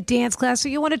want to take a dance class, or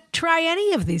you want to try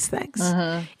any of these things,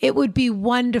 it would be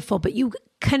wonderful. But you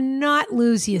cannot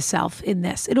lose yourself in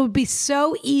this. It would be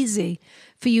so easy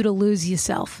for you to lose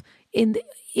yourself in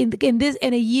this.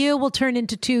 In a year will turn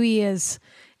into 2 years,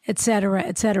 et cetera,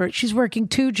 et cetera. She's working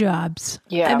 2 jobs.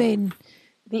 Yeah. I mean,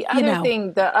 the other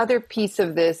thing, the other piece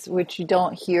of this, which you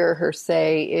don't hear her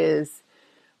say, is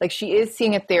like, she is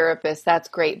seeing a therapist. That's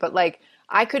great. But like,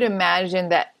 I could imagine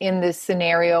that in this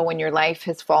scenario, when your life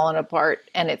has fallen apart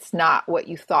and it's not what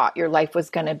you thought your life was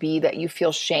going to be, that you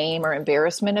feel shame or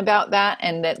embarrassment about that.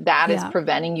 And that is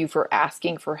preventing you from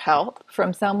asking for help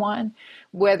from someone,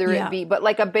 whether it be, but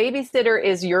like a babysitter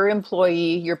is your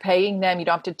employee, you're paying them. You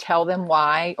don't have to tell them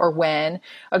why or when.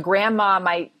 A grandma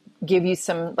might give you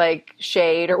some like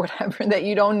shade or whatever that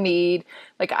you don't need.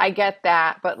 Like, I get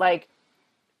that. But like,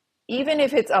 even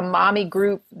if it's a mommy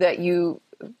group that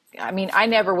I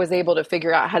never was able to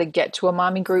figure out how to get to a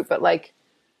mommy group, but like,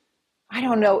 I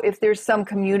don't know if there's some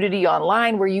community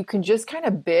online where you can just kind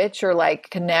of bitch or like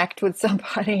connect with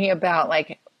somebody about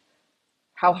like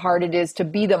how hard it is to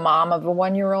be the mom of a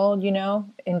 1-year-old,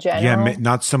 in general. Yeah,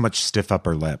 not so much stiff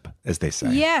upper lip, as they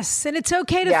say. Yes, and it's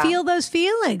okay to feel those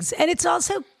feelings. And it's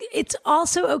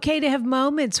also okay to have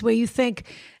moments where you think,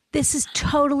 this is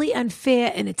totally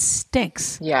unfair and it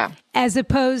stinks. Yeah. As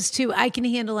opposed to, I can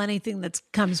handle anything that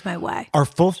comes my way. Are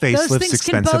full facelifts Those things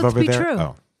expensive can both over be there? True.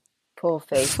 Oh. Full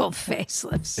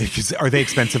facelifts. Are they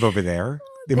expensive over there?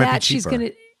 They might be cheaper.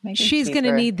 She's going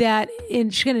to need that in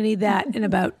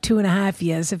about 2.5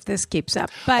 years if this keeps up.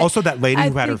 But also, that lady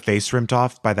who had her face ripped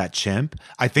off by that chimp,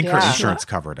 I think her insurance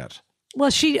covered it. Well,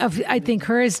 I think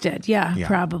hers did. Yeah,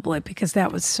 probably, because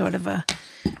that was sort of a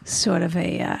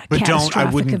but I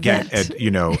wouldn't event. Get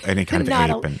any kind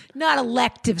of ape. Not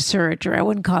elective surgery. I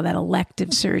wouldn't call that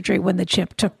elective surgery when the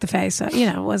chimp took the face off.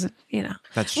 It wasn't,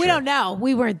 That's true. We don't know.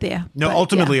 We weren't there. No,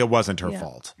 ultimately it wasn't her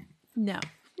fault. No,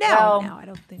 I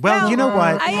don't think. Well, you know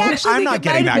what? I'm not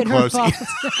getting that close.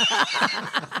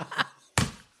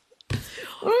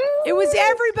 It was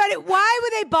everybody. Why were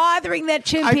they bothering that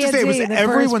chimpanzee? I just say it was in the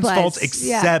everyone's first fault place?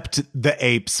 except the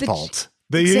ape's fault.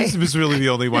 The ape was really the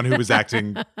only one who was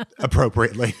acting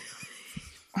appropriately.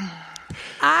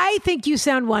 I think you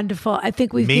sound wonderful. I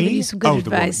think we've given you some good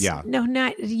advice. No,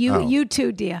 not you. You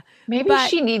too, dear. Maybe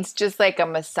she needs just like a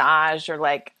massage or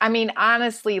like,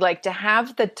 honestly, like to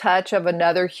have the touch of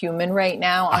another human right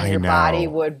now on your body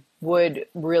would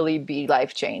really be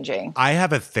life-changing. I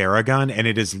have a Theragun and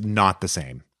it is not the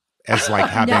same as like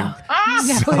having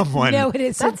someone. No, it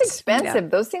isn't. That's expensive. No.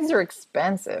 Those things are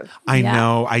expensive. I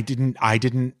know. I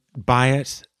didn't buy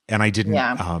it and I didn't.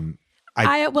 Yeah.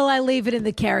 I leave it in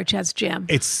the carriage house gym.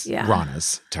 It's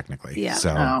Rana's technically. Yeah.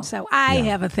 So I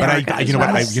have a Theragun. But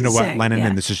you know what, Lennon,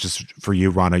 and this is just for you,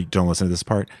 Rana. Don't listen to this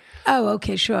part. Oh,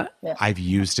 okay, sure. Yeah. I've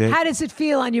used it. How does it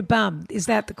feel on your bum? Is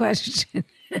that the question?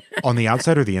 On the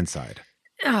outside or the inside?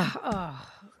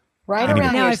 Right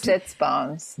around your sits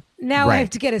bones. Now I have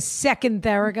to get a second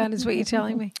Theragun, is what you're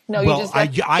telling me? No, you just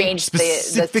have to change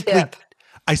the tip.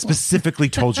 I specifically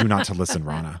told you not to listen,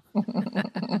 Rana.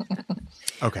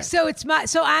 Okay. So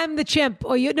I'm the chimp,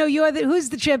 or you're who's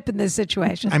the chimp in this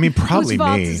situation? Probably whose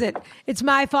fault me. Is it? It's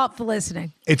my fault for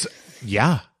listening.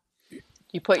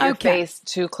 You put your face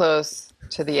too close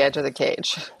to the edge of the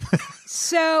cage.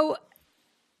 So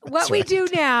what we do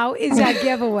now is our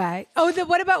giveaway. Oh,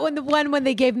 what about when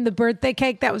they gave him the birthday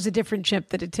cake? That was a different chimp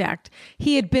that attacked.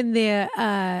 He had been there.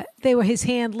 They were his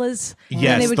handlers.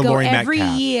 Yes, and they would the go Laurie every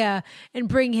Metcalf. year and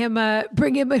bring him a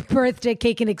birthday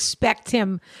cake and expect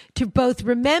him to both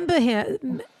remember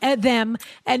them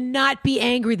and not be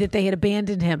angry that they had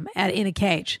abandoned him in a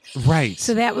cage. Right.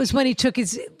 So that was when he took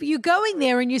you going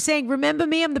there and you're saying, remember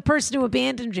me, I'm the person who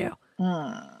abandoned you.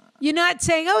 You're not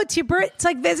saying, oh, it's your birthday. It's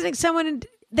like visiting someone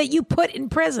that you put in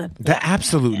prison. The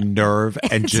absolute nerve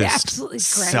and It's just absolutely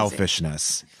crazy.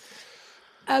 selfishness.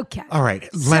 Okay. All right,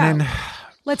 Lennon.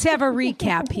 Let's have a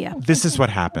recap here. This is what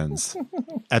happens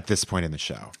at this point in the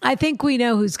show. I think we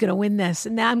know who's going to win this.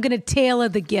 And now I'm going to tailor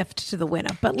the gift to the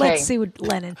winner. But let's see what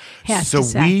Lennon has to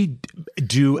say. So we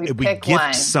gift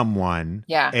one. someone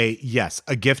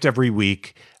a gift every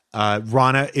week.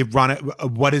 Rana,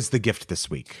 what is the gift this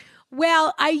week?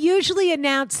 Well, I usually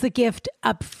announce the gift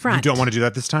up front. You don't want to do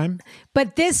that this time?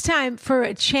 But this time, for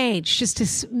a change, just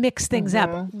to mix things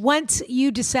up, once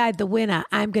you decide the winner,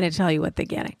 I'm going to tell you what they're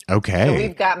getting. Okay. So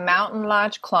we've got Mountain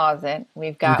Lodge Closet.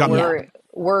 We've got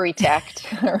Worry Tech.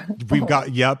 We've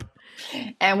got, yep.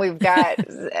 And we've got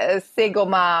a single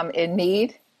mom in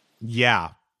need.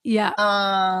 Yeah. Yeah.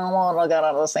 Well, look at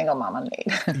a single mom in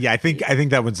need. Yeah, I think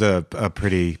that one's a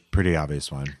pretty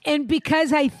obvious one. And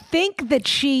because I think that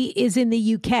she is in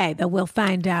the UK, that we'll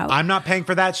find out. I'm not paying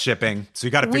for that shipping, so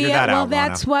you got to figure that out.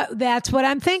 Well, that's what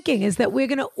I'm thinking, is that we're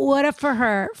going to order for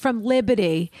her from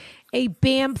Liberty a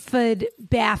Bamford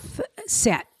bath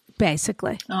set,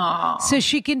 basically. Aww. So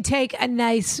she can take a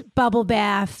nice bubble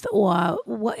bath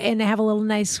and have a little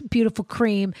nice, beautiful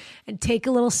cream and take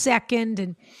a little second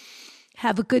and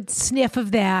have a good sniff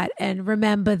of that, and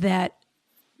remember that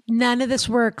none of this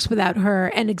works without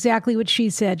her. And exactly what she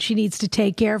said, she needs to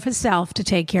take care of herself to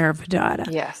take care of her daughter.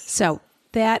 Yes. So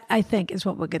that, I think, is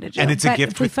what we're going to do. And it's a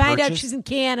gift if we with find purchase? out she's in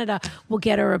Canada, we'll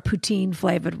get her a poutine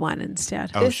flavored one instead.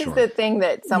 Oh, This is the thing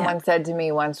that someone said to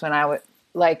me once when I was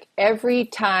like, every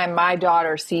time my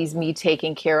daughter sees me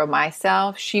taking care of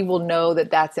myself, she will know that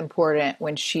that's important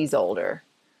when she's older.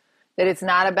 That it's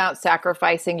not about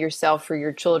sacrificing yourself for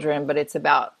your children, but it's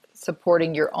about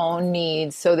supporting your own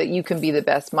needs so that you can be the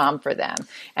best mom for them.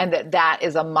 And that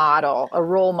is a model, a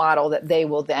role model that they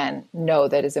will then know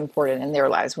that is important in their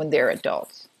lives when they're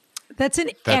adults. That's an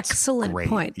excellent great.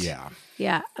 point. Yeah.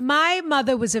 Yeah. My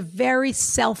mother was a very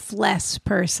selfless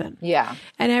person. Yeah.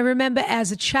 And I remember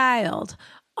as a child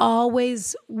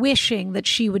always wishing that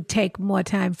she would take more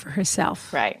time for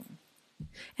herself. Right.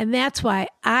 And that's why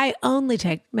I only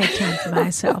make time for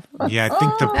myself. Yeah, I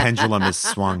think the pendulum is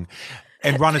swung.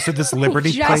 And Rana, so this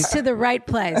Liberty Just place, to the right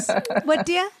place. What,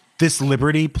 dear? this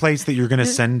Liberty place that you're going to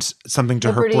send something to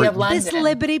Liberty her of London. This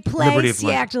Liberty place. Liberty of You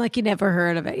London. acting like you never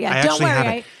heard of it. Yeah, I don't actually worry.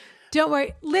 haven't. Don't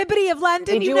worry. Liberty of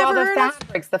London. They You do all never the heard of?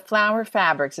 fabrics, the flower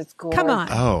fabrics. It's gorgeous. Come on.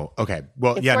 Oh, okay.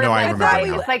 Well, It's yeah, sort no, of I like remember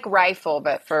now. It's like Rifle,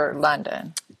 but for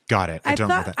London. Got it. I don't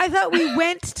know that. I thought we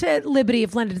went to Liberty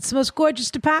of London. It's the most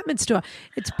gorgeous department store.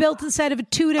 It's built inside of a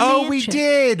Tudor mansion. We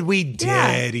did. We did.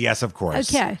 Yeah. Yes, of course.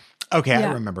 Okay. Okay, Yeah.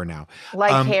 I remember now.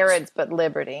 Like Harrods, but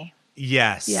Liberty.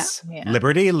 Yes. Yeah.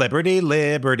 Liberty, Liberty,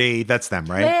 Liberty. That's them,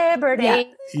 right? Liberty.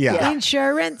 Yeah. Yeah.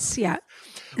 Insurance. Yeah.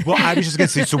 Well, I was just going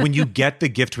to say, so when you get the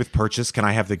gift with purchase, can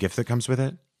I have the gift that comes with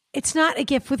it? It's not a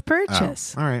gift with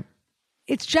purchase. All right.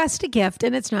 It's just a gift,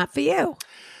 and it's not for you.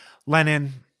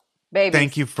 Lennon, Babies.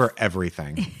 thank you for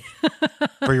everything.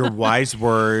 For your wise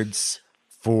words,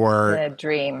 for A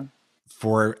dream.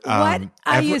 What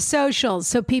are your socials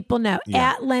so people know?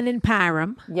 Yeah. At Lennon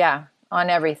Pyram Yeah.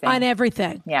 On everything. on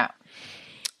everything. Yeah.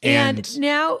 And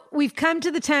now we've come to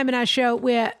the time in our show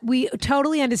where we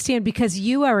totally understand, because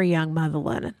you are a young mother,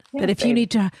 Lennon, that if you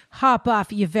need to hop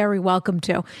off, you're very welcome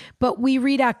to. But we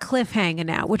read our cliffhanger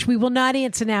now, which we will not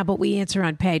answer now, but we answer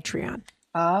on Patreon.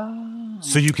 Oh.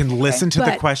 So you can listen to the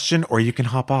But- question, or you can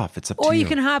hop off. It's up to you. Or you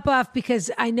can hop off,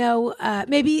 because I know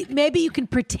maybe you can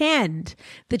pretend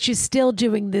that you're still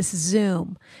doing this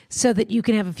Zoom so that you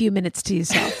can have a few minutes to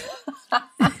yourself.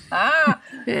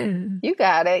 You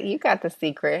got it. You got the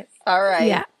secret. All right.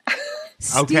 Yeah.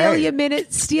 Steal Okay. your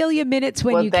minutes. Steal your minutes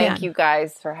when Well, you can. thank you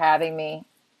guys for having me.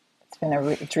 It's been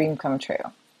a dream come true.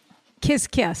 Kiss,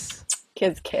 kiss.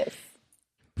 Kiss.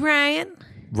 Brian,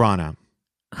 Rana.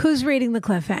 who's reading the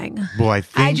cliffhanger? Well, I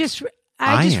think I just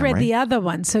I am, read right? the other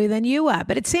one, so then you are.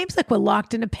 But it seems like we're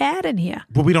locked in a pad in here.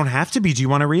 Well, we don't have to be. Do you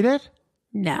want to read it?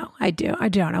 No, I do. I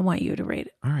don't. I want you to read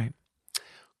it. All right.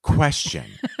 Question.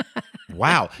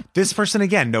 Wow. This person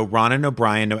again, no Rana, no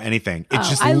Brian, no anything. It's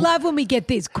just I love when we get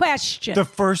these questions. the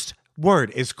first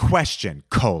word is question,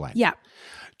 colon. Yeah.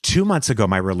 2 months ago,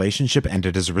 my relationship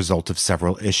ended as a result of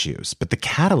several issues, but the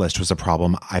catalyst was a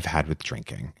problem I've had with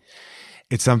drinking.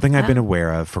 It's something I've been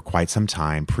aware of for quite some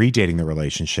time, predating the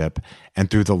relationship,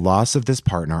 and through the loss of this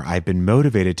partner, I've been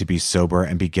motivated to be sober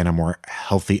and begin a more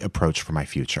healthy approach for my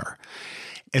future.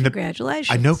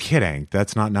 Congratulations. No kidding.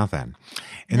 That's not nothing.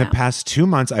 In the past 2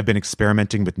 months, I've been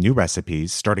experimenting with new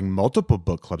recipes, starting multiple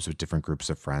book clubs with different groups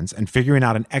of friends, and figuring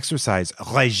out an exercise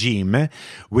regime,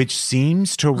 which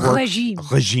seems to work.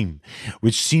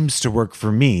 Which seems to work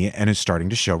for me and is starting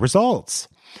to show results.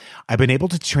 I've been able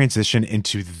to transition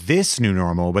into this new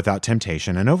normal without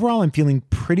temptation, and overall, I'm feeling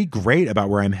pretty great about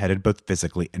where I'm headed, both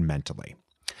physically and mentally.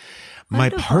 My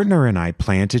partner and I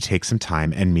plan to take some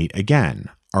time and meet again.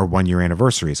 Our 1-year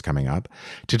anniversary is coming up,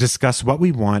 to discuss what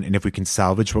we want and if we can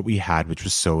salvage what we had, which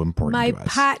was so important My to us.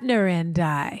 partner and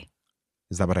I.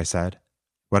 Is that what I said?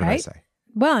 What did I Right? say?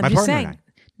 Well, I'm My just partner and saying.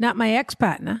 not my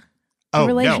ex-partner. Oh,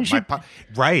 relationship. no.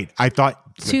 Right. I thought.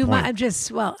 I'm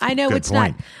just, well, I know it's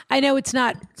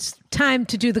not time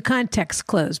to do the context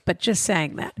close, but just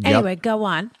saying that. Yep. Anyway, go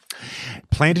on.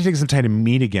 Plan to take some time to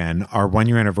meet again. Our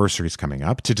 1-year anniversary is coming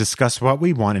up to discuss what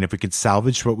we want and if we could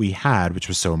salvage what we had, which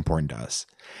was so important to us.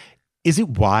 Is it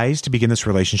wise to begin this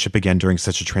relationship again during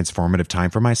such a transformative time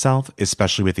for myself,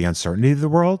 especially with the uncertainty of the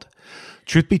world?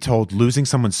 Truth be told, losing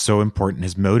someone so important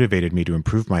has motivated me to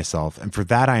improve myself, and for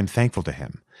that I am thankful to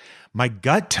him. My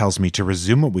gut tells me to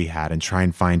resume what we had and try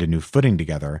and find a new footing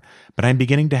together, but I'm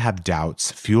beginning to have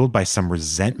doubts fueled by some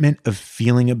resentment of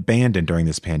feeling abandoned during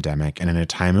this pandemic and in a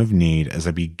time of need as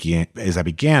I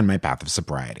began my path of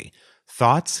sobriety.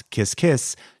 Thoughts? Kiss,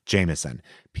 kiss, Jameson.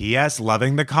 P.S.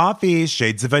 Loving the coffee.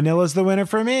 Shades of Vanilla is the winner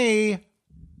for me.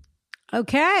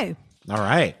 Okay. All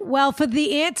right. Well, for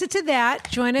the answer to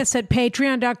that, join us at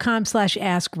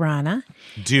patreon.com/AskRana.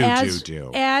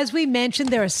 Do. As we mentioned,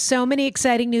 there are so many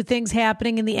exciting new things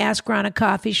happening in the Ask Rana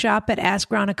coffee shop at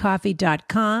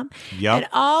askranacoffee.com. Yep. And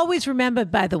always remember,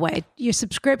 by the way, your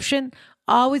subscription,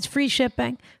 always free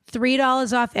shipping,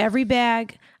 $3 off every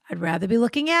bag. I'd rather be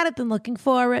looking at it than looking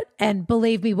for it. And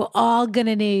believe me, we're all going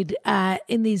to need,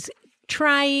 in these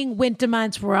trying winter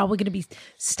months, we're all going to be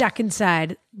stuck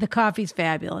inside. The coffee's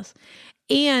fabulous.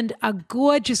 And a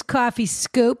gorgeous coffee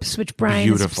scoops, which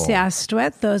Brian is obsessed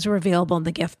with. Those are available in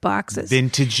the gift boxes.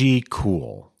 Vintagey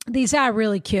cool. These are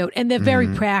really cute. And they're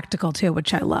very practical, too,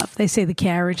 which I love. They say the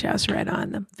Carriage House right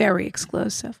on them. Very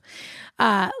exclusive.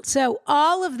 So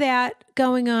all of that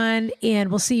going on, and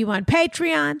we'll see you on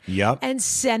Patreon. Yep. And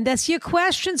send us your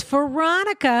questions for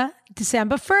Ronica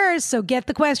December 1st. So get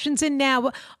the questions in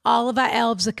now. All of our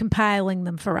elves are compiling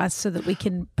them for us so that we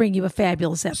can bring you a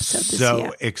fabulous episode this year.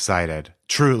 So excited.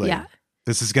 Truly. Yeah.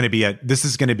 This is going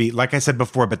to be, like I said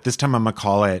before, but this time I'm going to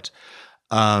call it,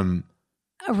 a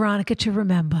Ronica to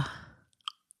remember.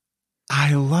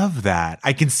 I love that.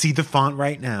 I can see the font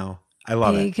right now. I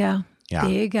love it. There you go. Yeah.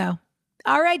 There you go.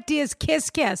 All right, dears.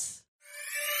 Kiss, kiss.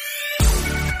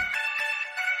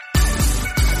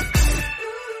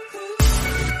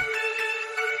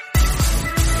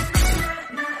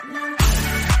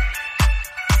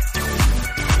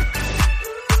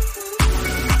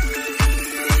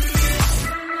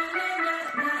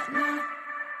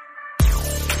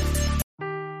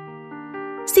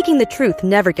 Seeking the truth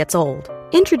never gets old.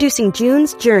 Introducing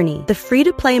June's Journey, the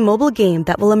free-to-play mobile game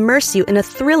that will immerse you in a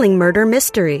thrilling murder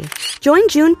mystery. Join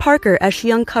June Parker as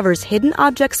she uncovers hidden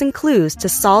objects and clues to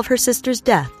solve her sister's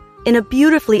death in a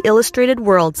beautifully illustrated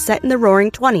world set in the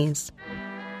Roaring 20s.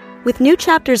 With new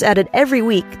chapters added every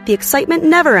week, the excitement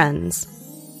never ends.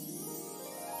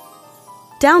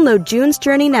 Download June's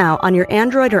Journey now on your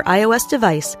Android or iOS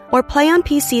device or play on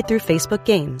PC through Facebook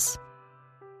Games.